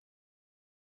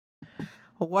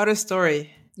 What a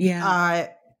story. Yeah.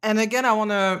 And again, I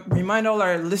want to remind all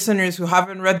our listeners who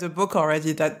haven't read the book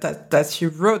already that she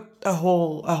wrote a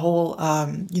whole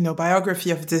biography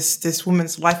of this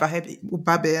woman's life, Ahebi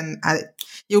Ubabe, and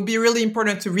it'll be really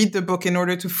important to read the book in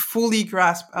order to fully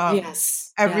grasp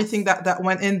everything that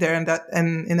went in there and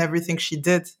in everything she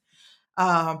did.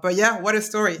 But yeah, what a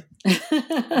story!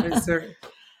 What a story.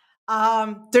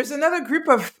 There's another group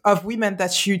of women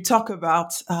that you talk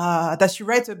about, that you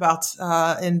write about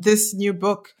in this new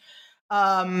book.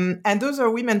 And those are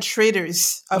women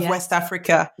traders of West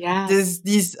Africa. Yeah.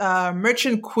 These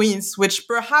merchant queens, which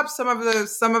perhaps some of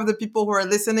the people who are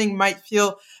listening might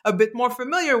feel a bit more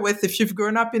familiar with if you've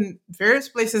grown up in various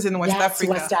places in West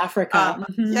Africa. West Africa.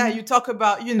 Yeah, you talk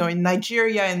about, in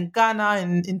Nigeria, in Ghana,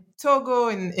 in Togo,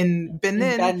 in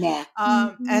Benin.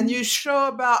 And you show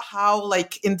about how,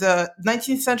 like, in the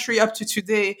 19th century up to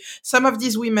today, some of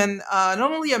these women not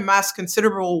only amassed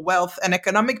considerable wealth and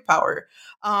economic power,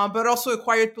 but also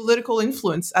acquired political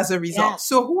influence as a result. Yes.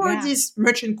 So who are these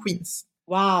merchant queens?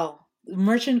 Wow.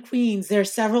 Merchant queens. There are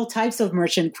several types of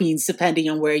merchant queens depending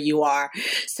on where you are.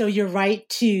 So you're right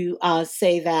to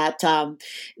say that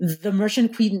the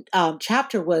merchant queen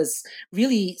chapter was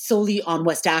really solely on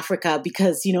West Africa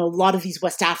because, a lot of these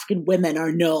West African women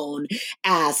are known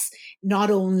as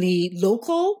not only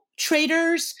local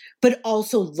traders, but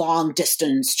also long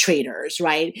distance traders,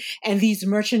 right? And these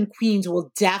merchant queens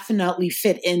will definitely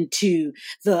fit into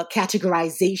the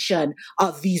categorization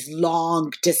of these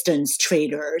long distance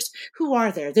traders. Who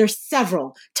are there? There's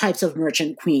several types of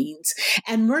merchant queens.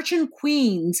 And merchant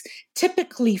queens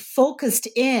typically focused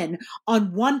in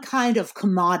on one kind of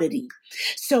commodity.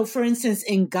 So, for instance,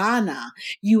 in Ghana,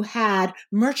 you had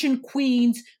merchant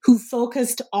queens who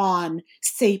focused on,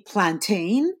 say,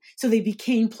 plantain. So they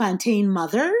became plantain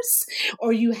mothers.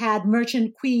 Or you had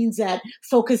merchant queens that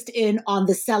focused in on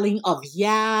the selling of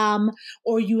yam.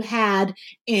 Or you had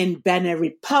in Benin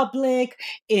Republic,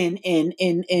 in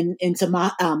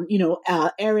some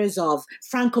areas of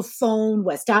Francophone,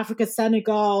 West Africa,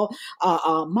 Senegal,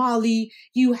 Mali,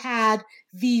 you had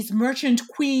these merchant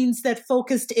queens that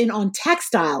focused in on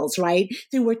textiles, right?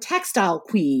 They were textile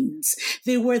queens.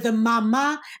 They were the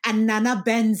Mama and Nana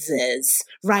Benzes,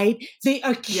 right? They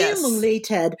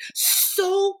accumulated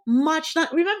so much.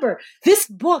 Remember, this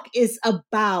book is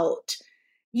about,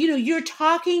 you're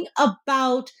talking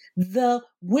about the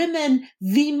women,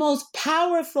 the most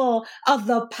powerful of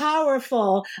the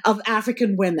powerful of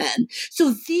African women.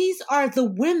 So these are the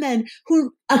women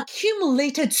who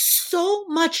accumulated so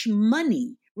much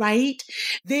money, right?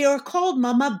 They are called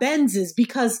Mama Benzes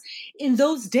because in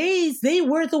those days, they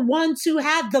were the ones who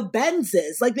had the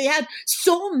Benzes. Like they had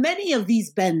so many of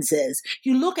these Benzes.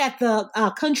 You look at the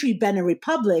country Benin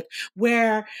Republic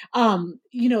where,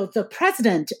 the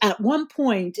president at one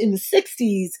point in the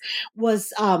 60s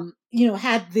was,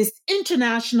 had this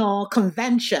international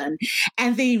convention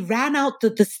and they ran out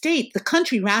the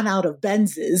country ran out of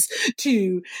Benzes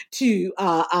to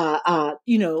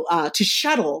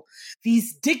shuttle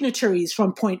these dignitaries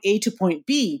from point A to point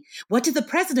B. What did the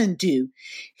president do?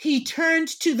 He turned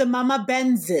to the Mama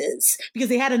Benzes because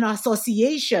they had an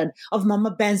association of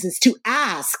Mama Benzes to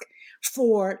ask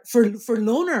for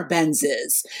loaner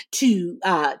Benzes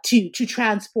to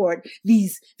transport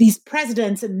these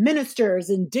presidents and ministers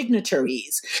and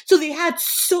dignitaries. So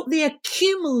they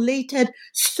accumulated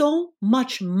so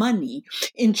much money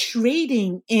in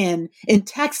trading in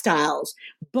textiles,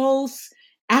 both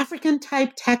African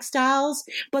type textiles,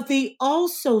 but they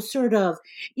also sort of,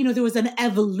 there was an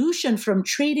evolution from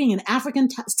trading in African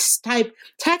type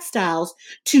textiles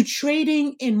to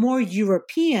trading in more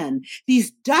European,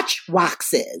 these Dutch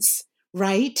waxes,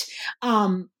 right?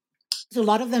 So a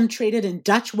lot of them traded in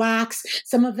Dutch wax.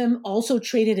 Some of them also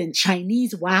traded in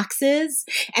Chinese waxes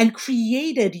and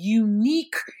created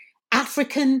unique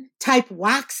African type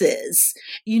waxes,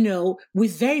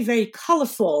 with very, very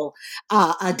colorful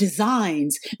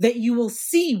designs that you will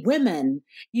see women,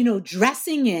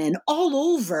 dressing in all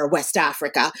over West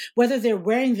Africa, whether they're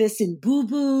wearing this in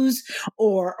boo-boos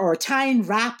or tying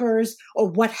wrappers or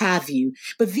what have you.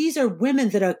 But these are women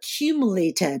that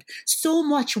accumulated so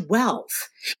much wealth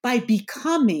by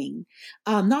becoming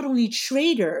not only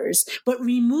traders, but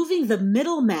removing the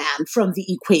middleman from the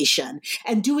equation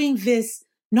and doing this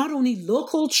not only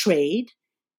local trade,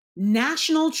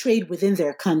 national trade within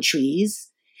their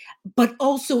countries, but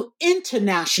also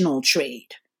international trade.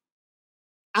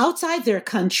 Outside their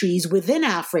countries, within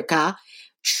Africa,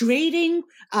 trading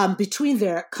between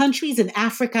their countries in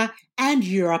Africa and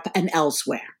Europe and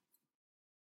elsewhere.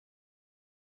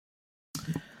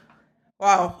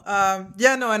 Wow.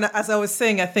 And as I was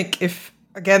saying, I think if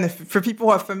for people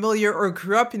who are familiar or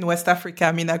grew up in West Africa,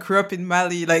 I grew up in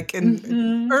Mali, like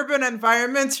in urban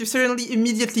environments, you certainly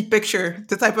immediately picture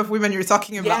the type of women you're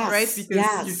talking about, right?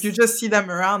 Because you just see them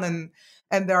around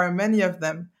and there are many of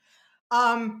them.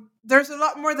 There's a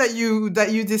lot more that you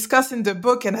discuss in the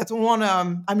book, and I don't want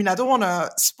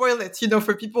to spoil it,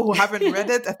 for people who haven't read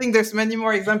it. I think there's many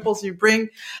more examples you bring.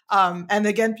 And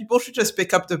again, people should just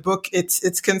pick up the book.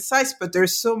 It's concise, but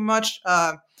there's so much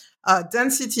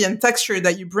density and texture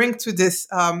that you bring to this,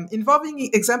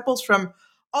 involving examples from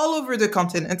all over the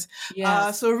continent.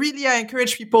 Yes. So really, I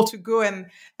encourage people to go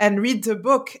and read the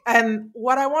book. And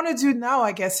what I want to do now,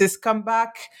 I guess, is come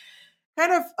back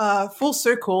kind of full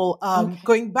circle,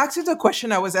 going back to the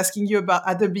question I was asking you about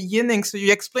at the beginning. So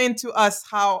you explained to us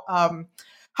how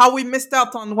we missed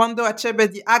out on Wando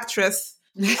Achebe, the actress,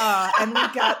 and we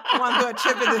got Wando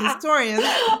Achebe, the historian.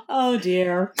 Oh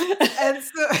dear! And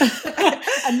so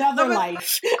another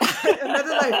life,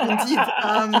 another life indeed.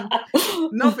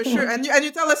 No, for sure. And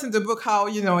you tell us in the book how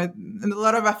in a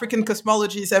lot of African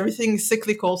cosmologies everything is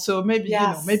cyclical. So maybe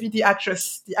maybe the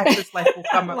actress life will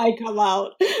come up. Might come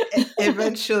out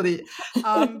eventually.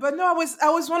 But no, I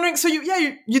was wondering. So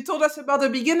you told us about the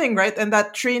beginning, right? And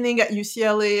that training at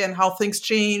UCLA and how things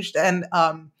changed and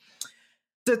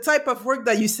the type of work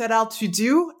that you set out to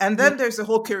do. And then there's a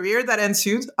whole career that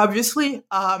ensued, obviously.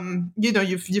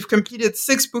 You've completed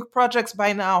 6 book projects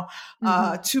by now,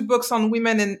 2 books on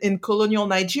women in colonial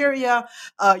Nigeria.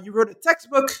 You wrote a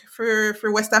textbook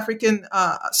for West African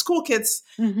school kids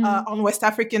on West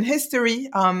African history.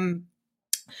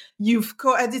 You've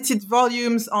co-edited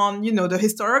volumes on, the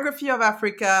historiography of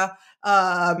Africa,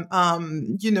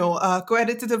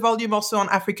 co-edited a volume also on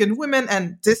African women,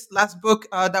 and this last book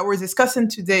that we're discussing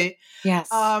today. Yes.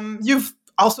 You've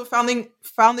also founding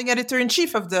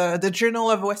editor-in-chief of the Journal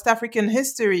of West African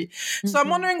History. So I'm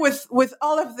wondering, with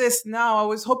all of this now, I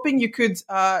was hoping you could,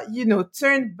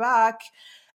 turn back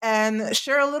and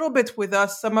share a little bit with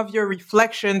us some of your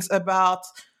reflections about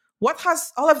what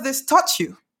has all of this taught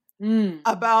you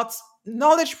about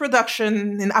knowledge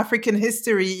production in African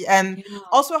history, and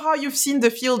also how you've seen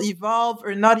the field evolve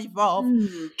or not evolve.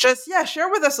 Just, share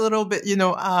with us a little bit,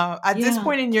 at this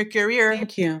point in your career,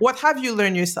 Thank you. What have you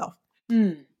learned yourself?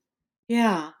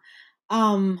 Yeah.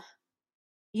 I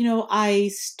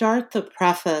start the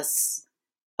preface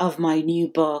of my new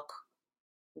book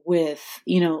with,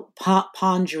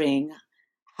 pondering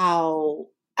how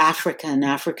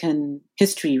African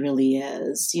history really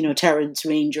is, Terence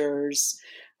Ranger's,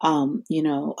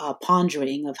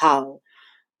 pondering of how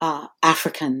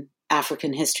African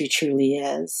history truly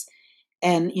is.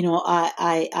 And,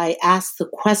 I ask the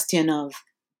question of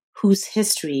whose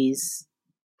histories,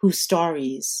 whose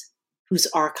stories, whose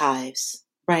archives,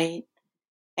 right?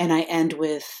 And I end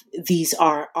with, these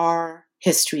are our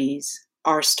histories,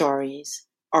 our stories,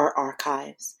 our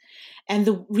archives. And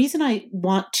the reason I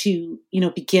want to,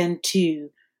 begin to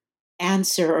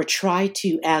answer or try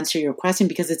to answer your question,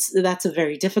 because that's a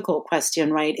very difficult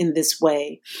question, right, in this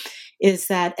way, is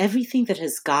that everything that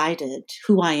has guided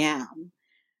who I am,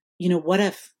 what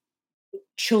I've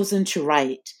chosen to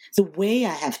write, the way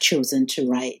I have chosen to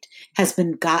write has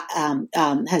been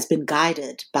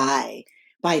guided by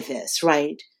this,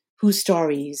 right? Whose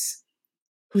stories,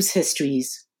 whose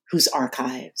histories, whose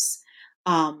archives.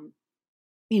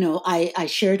 I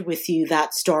shared with you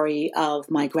that story of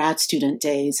my grad student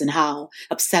days and how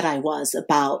upset I was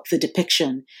about the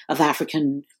depiction of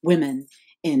African women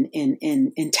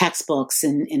in textbooks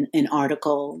and in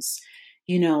articles,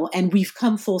 and we've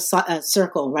come full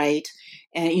circle, right?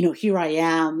 And, here I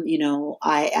am,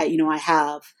 I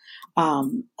have, a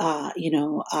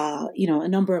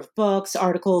number of books,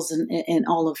 articles, and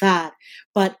all of that.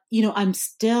 But, I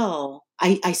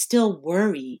still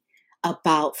worry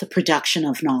about the production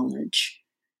of knowledge.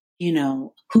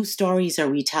 Whose stories are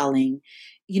we telling?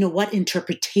 What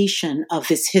interpretation of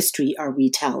this history are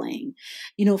we telling?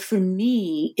 For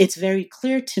me, it's very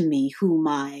clear to me who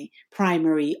my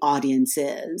primary audience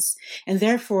is. And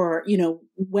therefore,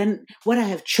 what I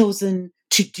have chosen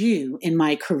to do in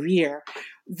my career,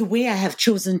 the way I have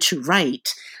chosen to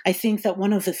write, I think that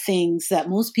one of the things that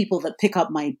most people that pick up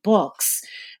my books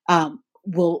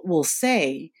will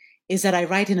say is that I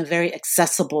write in a very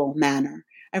accessible manner.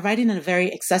 I write in a very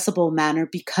accessible manner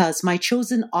because my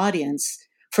chosen audience,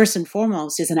 first and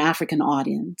foremost, is an African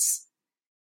audience.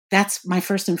 That's my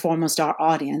first and foremost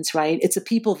audience, right? It's a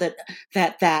people that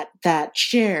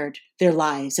shared their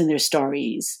lives and their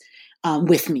stories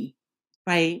with me,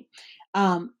 right?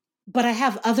 But I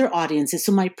have other audiences.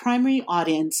 So my primary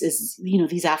audience is,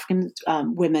 these African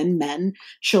women, men,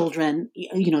 children,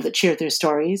 that share their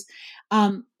stories.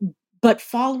 But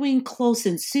following close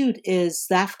in suit is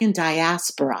the African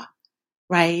diaspora,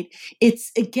 right?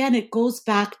 It goes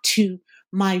back to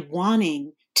my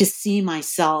wanting to see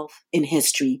myself in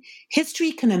history.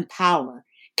 History can empower.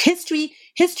 History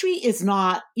is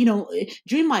not,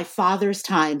 during my father's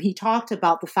time, he talked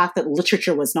about the fact that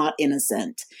literature was not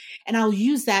innocent. And I'll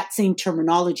use that same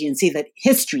terminology and say that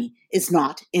history is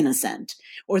not innocent,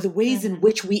 or the ways in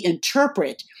which we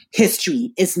interpret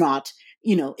history is not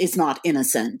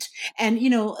innocent. And,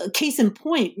 case in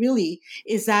point really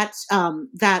is that,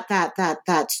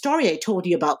 that story I told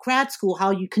you about grad school, how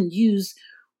you can use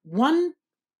one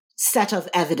set of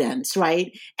evidence,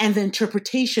 right? And the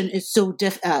interpretation is so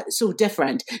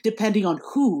different depending on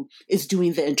who is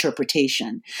doing the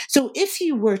interpretation. So if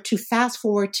you were to fast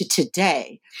forward to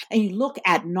today and you look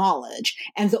at knowledge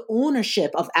and the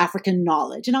ownership of African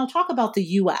knowledge, and I'll talk about the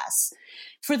US,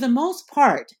 for the most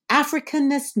part,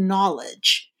 Africanist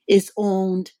knowledge is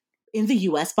owned in the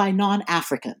US by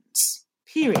non-Africans,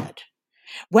 period.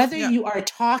 Whether you are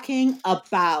talking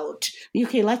about,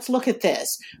 okay, let's look at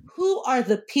this. Who are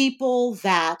the people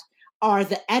that are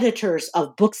the editors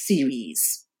of book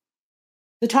series?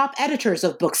 The top editors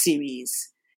of book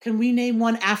series. Can we name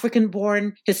one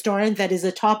African-born historian that is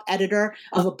a top editor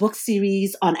of a book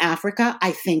series on Africa?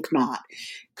 I think not.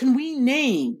 Can we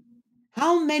name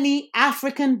how many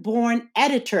African-born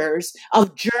editors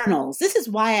of journals? This is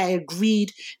why I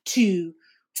agreed to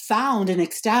found and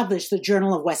established the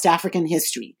Journal of West African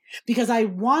History, because I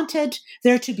wanted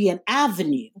there to be an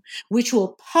avenue which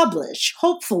will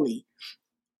hopefully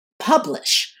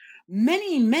publish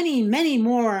many, many, many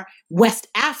more West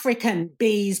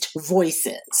African-based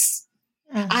voices.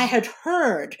 I had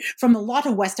heard from a lot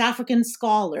of West African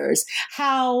scholars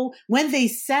how when they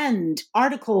send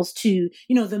articles to,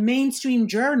 the mainstream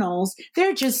journals,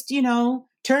 they're just,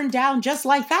 turned down just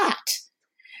like that.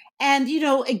 And,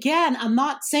 again, I'm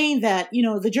not saying that,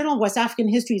 the Journal of West African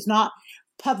History is not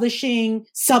publishing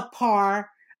subpar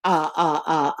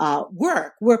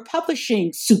work. We're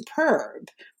publishing superb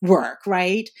work,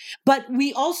 right? But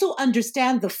we also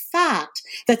understand the fact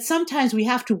that sometimes we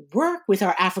have to work with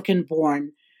our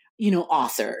African-born,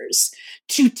 authors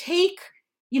to take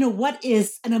what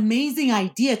is an amazing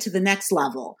idea to the next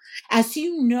level. As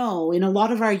you know, in a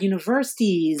lot of our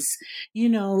universities,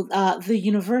 the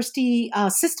university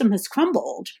system has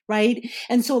crumbled, right?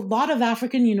 And so a lot of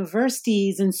African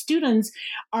universities and students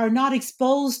are not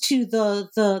exposed to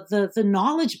the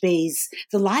knowledge base,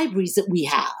 the libraries that we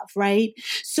have, right?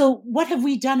 So what have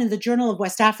we done in the Journal of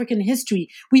West African History?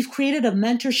 We've created a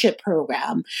mentorship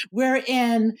program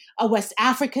wherein a West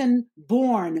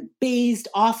African-born based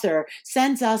author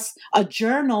sends us a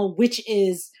journal which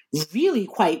is really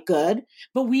quite good,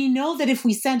 but we know that if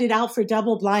we send it out for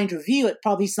double-blind review, it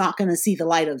probably is not going to see the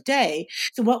light of day.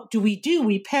 So what do?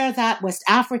 We pair that West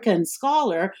African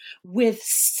scholar with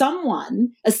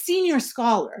someone, a senior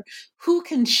scholar, who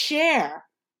can share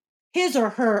his or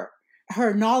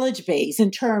her knowledge base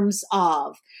in terms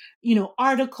of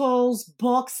articles,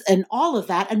 books, and all of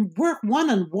that, and work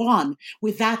one-on-one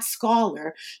with that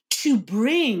scholar to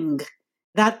bring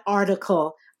that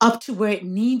article up to where it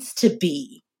needs to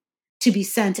be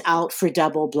sent out for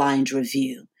double-blind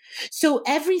review. So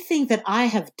everything that I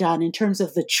have done in terms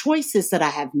of the choices that I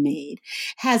have made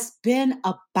has been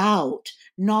about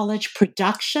knowledge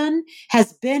production,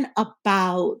 has been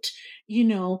about,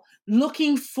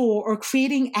 looking for or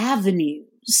creating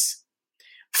avenues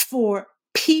for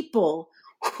people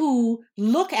who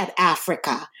look at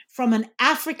Africa from an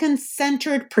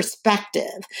African-centered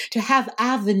perspective, to have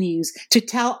avenues to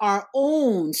tell our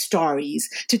own stories,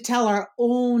 to tell our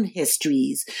own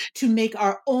histories, to make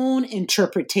our own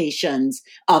interpretations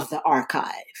of the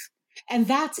archive. And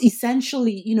that's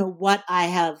essentially, what I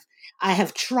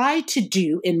have tried to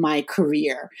do in my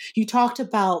career. You talked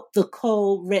about the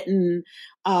co-written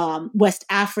West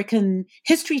African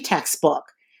history textbook.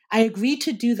 I agreed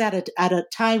to do that at a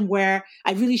time where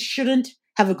I really shouldn't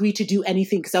have agreed to do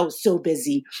anything because I was so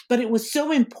busy. But it was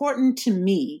so important to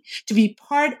me to be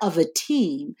part of a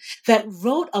team that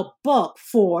wrote a book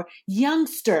for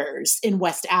youngsters in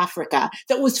West Africa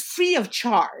that was free of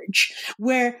charge,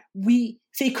 where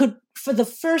they could, for the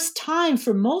first time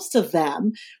for most of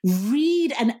them,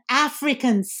 read an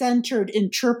African-centered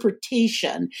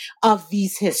interpretation of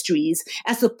these histories,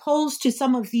 as opposed to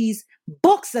some of these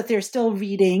books that they're still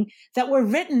reading that were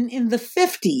written in the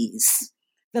 50s.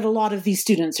 That a lot of these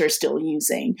students are still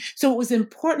using. So it was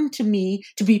important to me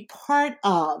to be part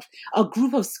of a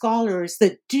group of scholars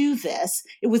that do this.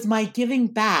 It was my giving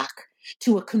back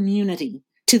to a community,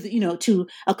 to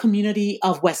a community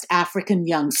of West African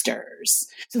youngsters,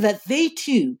 so that they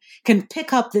too can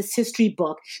pick up this history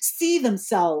book, see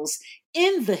themselves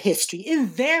in the history,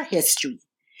 in their history,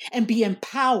 and be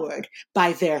empowered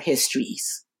by their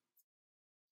histories.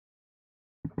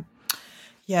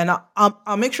 Yeah, and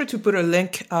I'll make sure to put a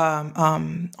link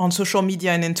on social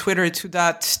media and in Twitter to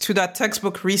that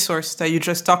textbook resource that you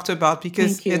just talked about,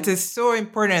 because it is so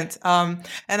important. And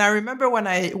I remember when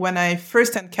I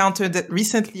first encountered it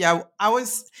recently, I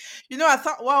was, I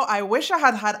thought, wow, I wish I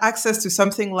had access to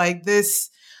something like this.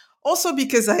 Also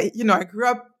because I grew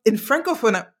up in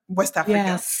Francophone West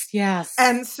Africa. Yes.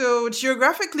 And so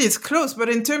geographically it's close, but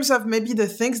in terms of maybe the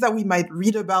things that we might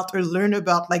read about or learn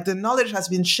about, like the knowledge has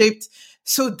been shaped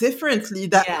so differently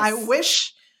that I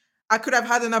wish I could have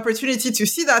had an opportunity to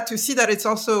see that it's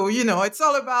also, it's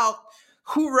all about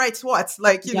who writes what.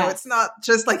 Like, it's not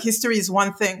just like history is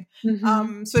one thing.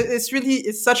 Mm-hmm. So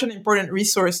it's such an important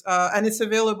resource, and it's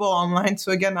available online.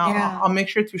 So again, I'll make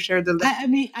sure to share the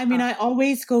link. I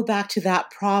always go back to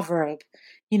that proverb,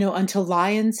 until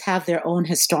lions have their own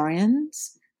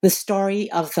historians, the story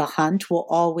of the hunt will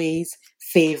always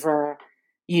favor,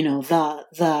 the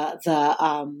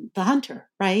hunter,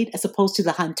 right? As opposed to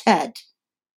the hunted.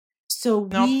 So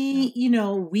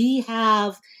we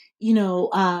have,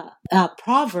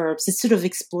 proverbs that sort of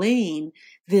explain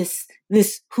this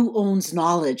who owns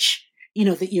knowledge,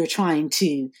 that you're trying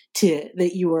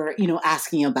that you were,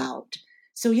 asking about.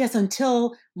 So yes,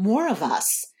 until more of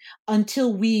us,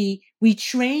 until we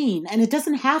train, and it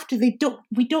doesn't have to,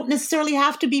 we don't necessarily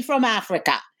have to be from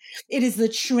Africa. It is the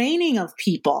training of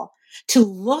people to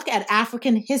look at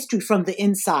African history from the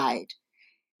inside.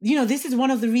 This is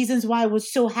one of the reasons why I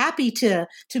was so happy to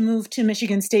move to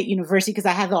Michigan State University, because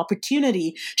I had the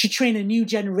opportunity to train a new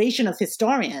generation of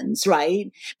historians,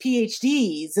 right?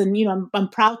 PhDs. And, I'm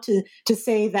proud to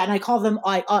say that. And I call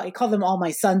them all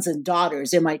my sons and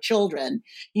daughters. They're my children,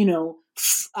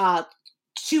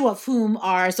 two of whom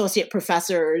are associate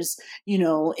professors, in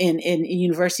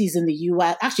universities in the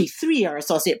U.S. Actually, three are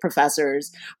associate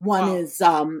professors. One is,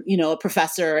 a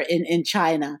professor in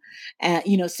China.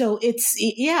 So it's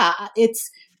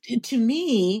to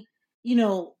me,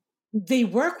 they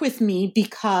work with me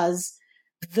because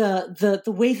the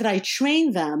way that I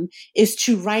train them is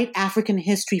to write African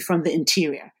history from the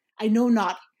interior. I know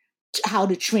not how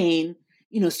to train,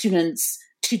 students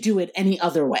to do it any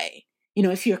other way.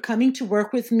 If you're coming to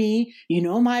work with me,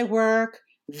 my work,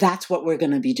 that's what we're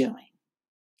going to be doing.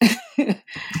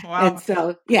 Wow. And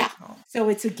so, so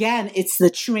it's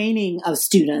the training of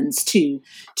students to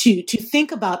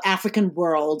think about African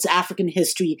worlds, African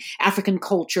history, African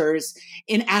cultures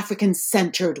in African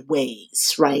centered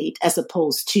ways, right? As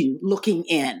opposed to looking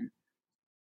in.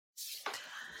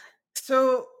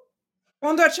 So,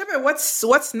 Wando Achebe,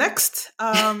 what's next?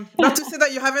 Not to say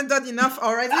that you haven't done enough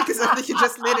already, because I think you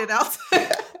just laid it out.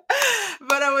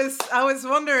 But I was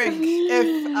wondering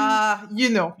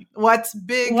if what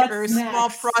big or small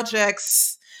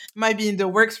projects might be in the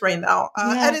works right now.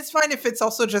 And it's fine if it's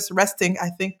also just resting, I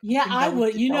think. Yeah, I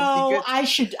would. I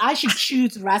should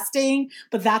choose resting,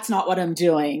 but that's not what I'm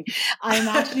doing. I'm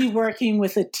actually working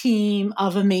with a team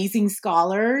of amazing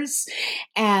scholars,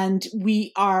 and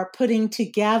we are putting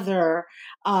together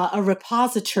a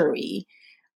repository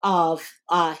of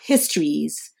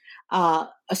histories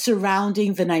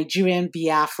surrounding the Nigerian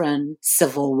Biafran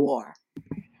Civil War.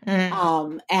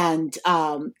 It's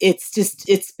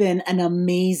been an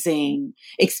amazing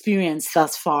experience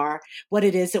thus far. What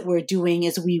it is that we're doing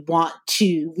is we want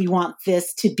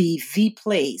this to be the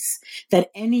place that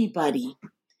anybody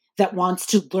that wants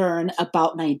to learn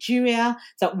about Nigeria,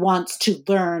 that wants to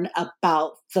learn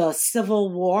about the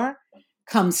Civil War,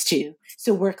 comes to.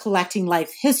 So we're collecting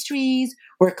life histories,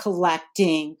 we're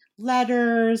collecting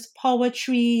letters,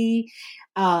 poetry,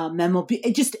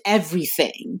 just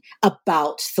everything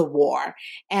about the war.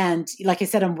 And like I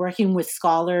said, I'm working with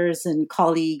scholars and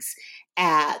colleagues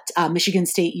at Michigan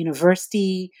State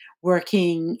University,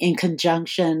 working in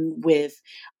conjunction with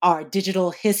our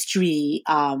digital history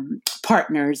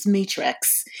partners,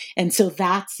 Matrix. And so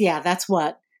that's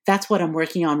what I'm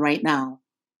working on right now.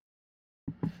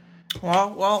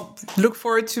 Well, look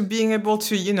forward to being able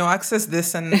to, access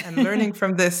this and learning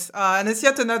from this. And it's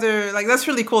yet another, that's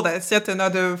really cool that it's yet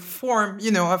another form,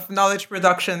 of knowledge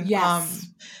production. Yes.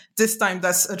 This time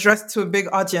that's addressed to a big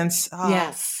audience.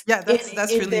 Yes. Yeah,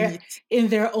 that's really neat. In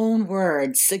their own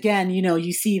words. Again,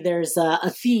 you see there's a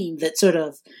theme that sort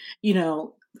of,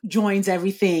 joins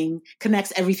everything,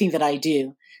 connects everything that I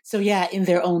do. So yeah, in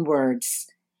their own words.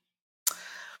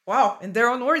 Wow, in their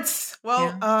own words.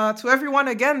 Well, to everyone,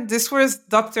 again, this was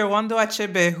Dr. Wando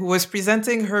Achebe, who was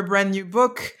presenting her brand new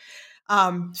book,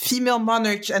 Female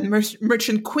Monarchs and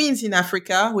Merchant Queens in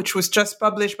Africa, which was just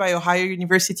published by Ohio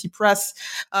University Press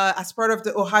as part of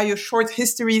the Ohio Short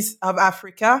Histories of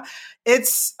Africa.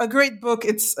 It's a great book.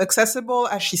 It's accessible,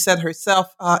 as she said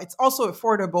herself. It's also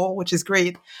affordable, which is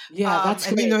great. Yeah,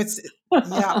 that's great. And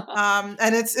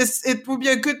it will be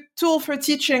a good tool for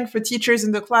teachers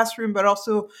in the classroom, but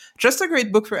also just a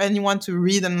great book for anyone to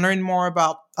read and learn more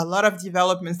about a lot of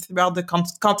developments throughout the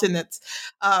continent.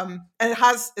 And it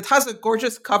has a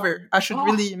gorgeous cover. I should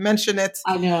really mention it.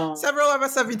 I know. Several of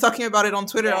us have been talking about it on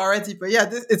Twitter already, but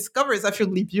its cover is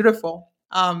absolutely beautiful.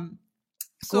 So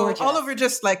Gorgeous. Oliver,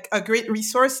 just like a great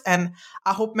resource, and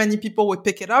I hope many people would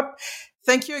pick it up.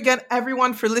 Thank you again,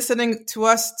 everyone, for listening to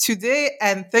us today.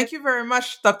 And thank you very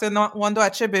much, Dr. Wando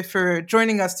Achebe, for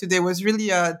joining us today. It was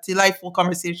really a delightful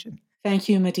conversation. Thank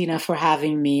you, Medina, for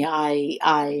having me. I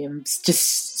am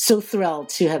just so thrilled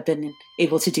to have been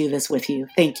able to do this with you.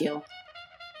 Thank you.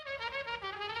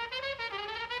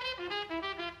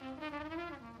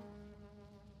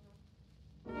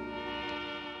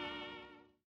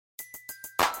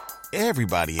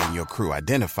 Everybody in your crew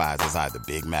identifies as either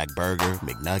Big Mac Burger,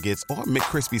 McNuggets, or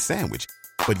McCrispy Sandwich.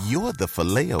 But you're the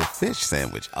Filet-O-Fish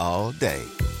Sandwich all day.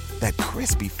 That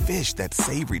crispy fish, that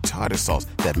savory tartar sauce,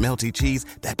 that melty cheese,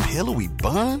 that pillowy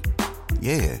bun.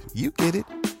 Yeah, you get it.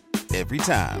 Every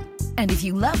time. And if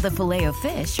you love the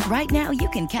Filet-O-Fish, right now you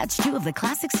can catch 2 of the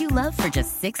classics you love for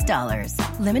just $6.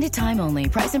 Limited time only.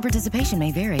 Price and participation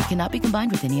may vary. Cannot be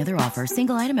combined with any other offer.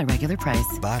 Single item at regular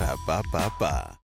price. Ba-da-ba-ba-ba.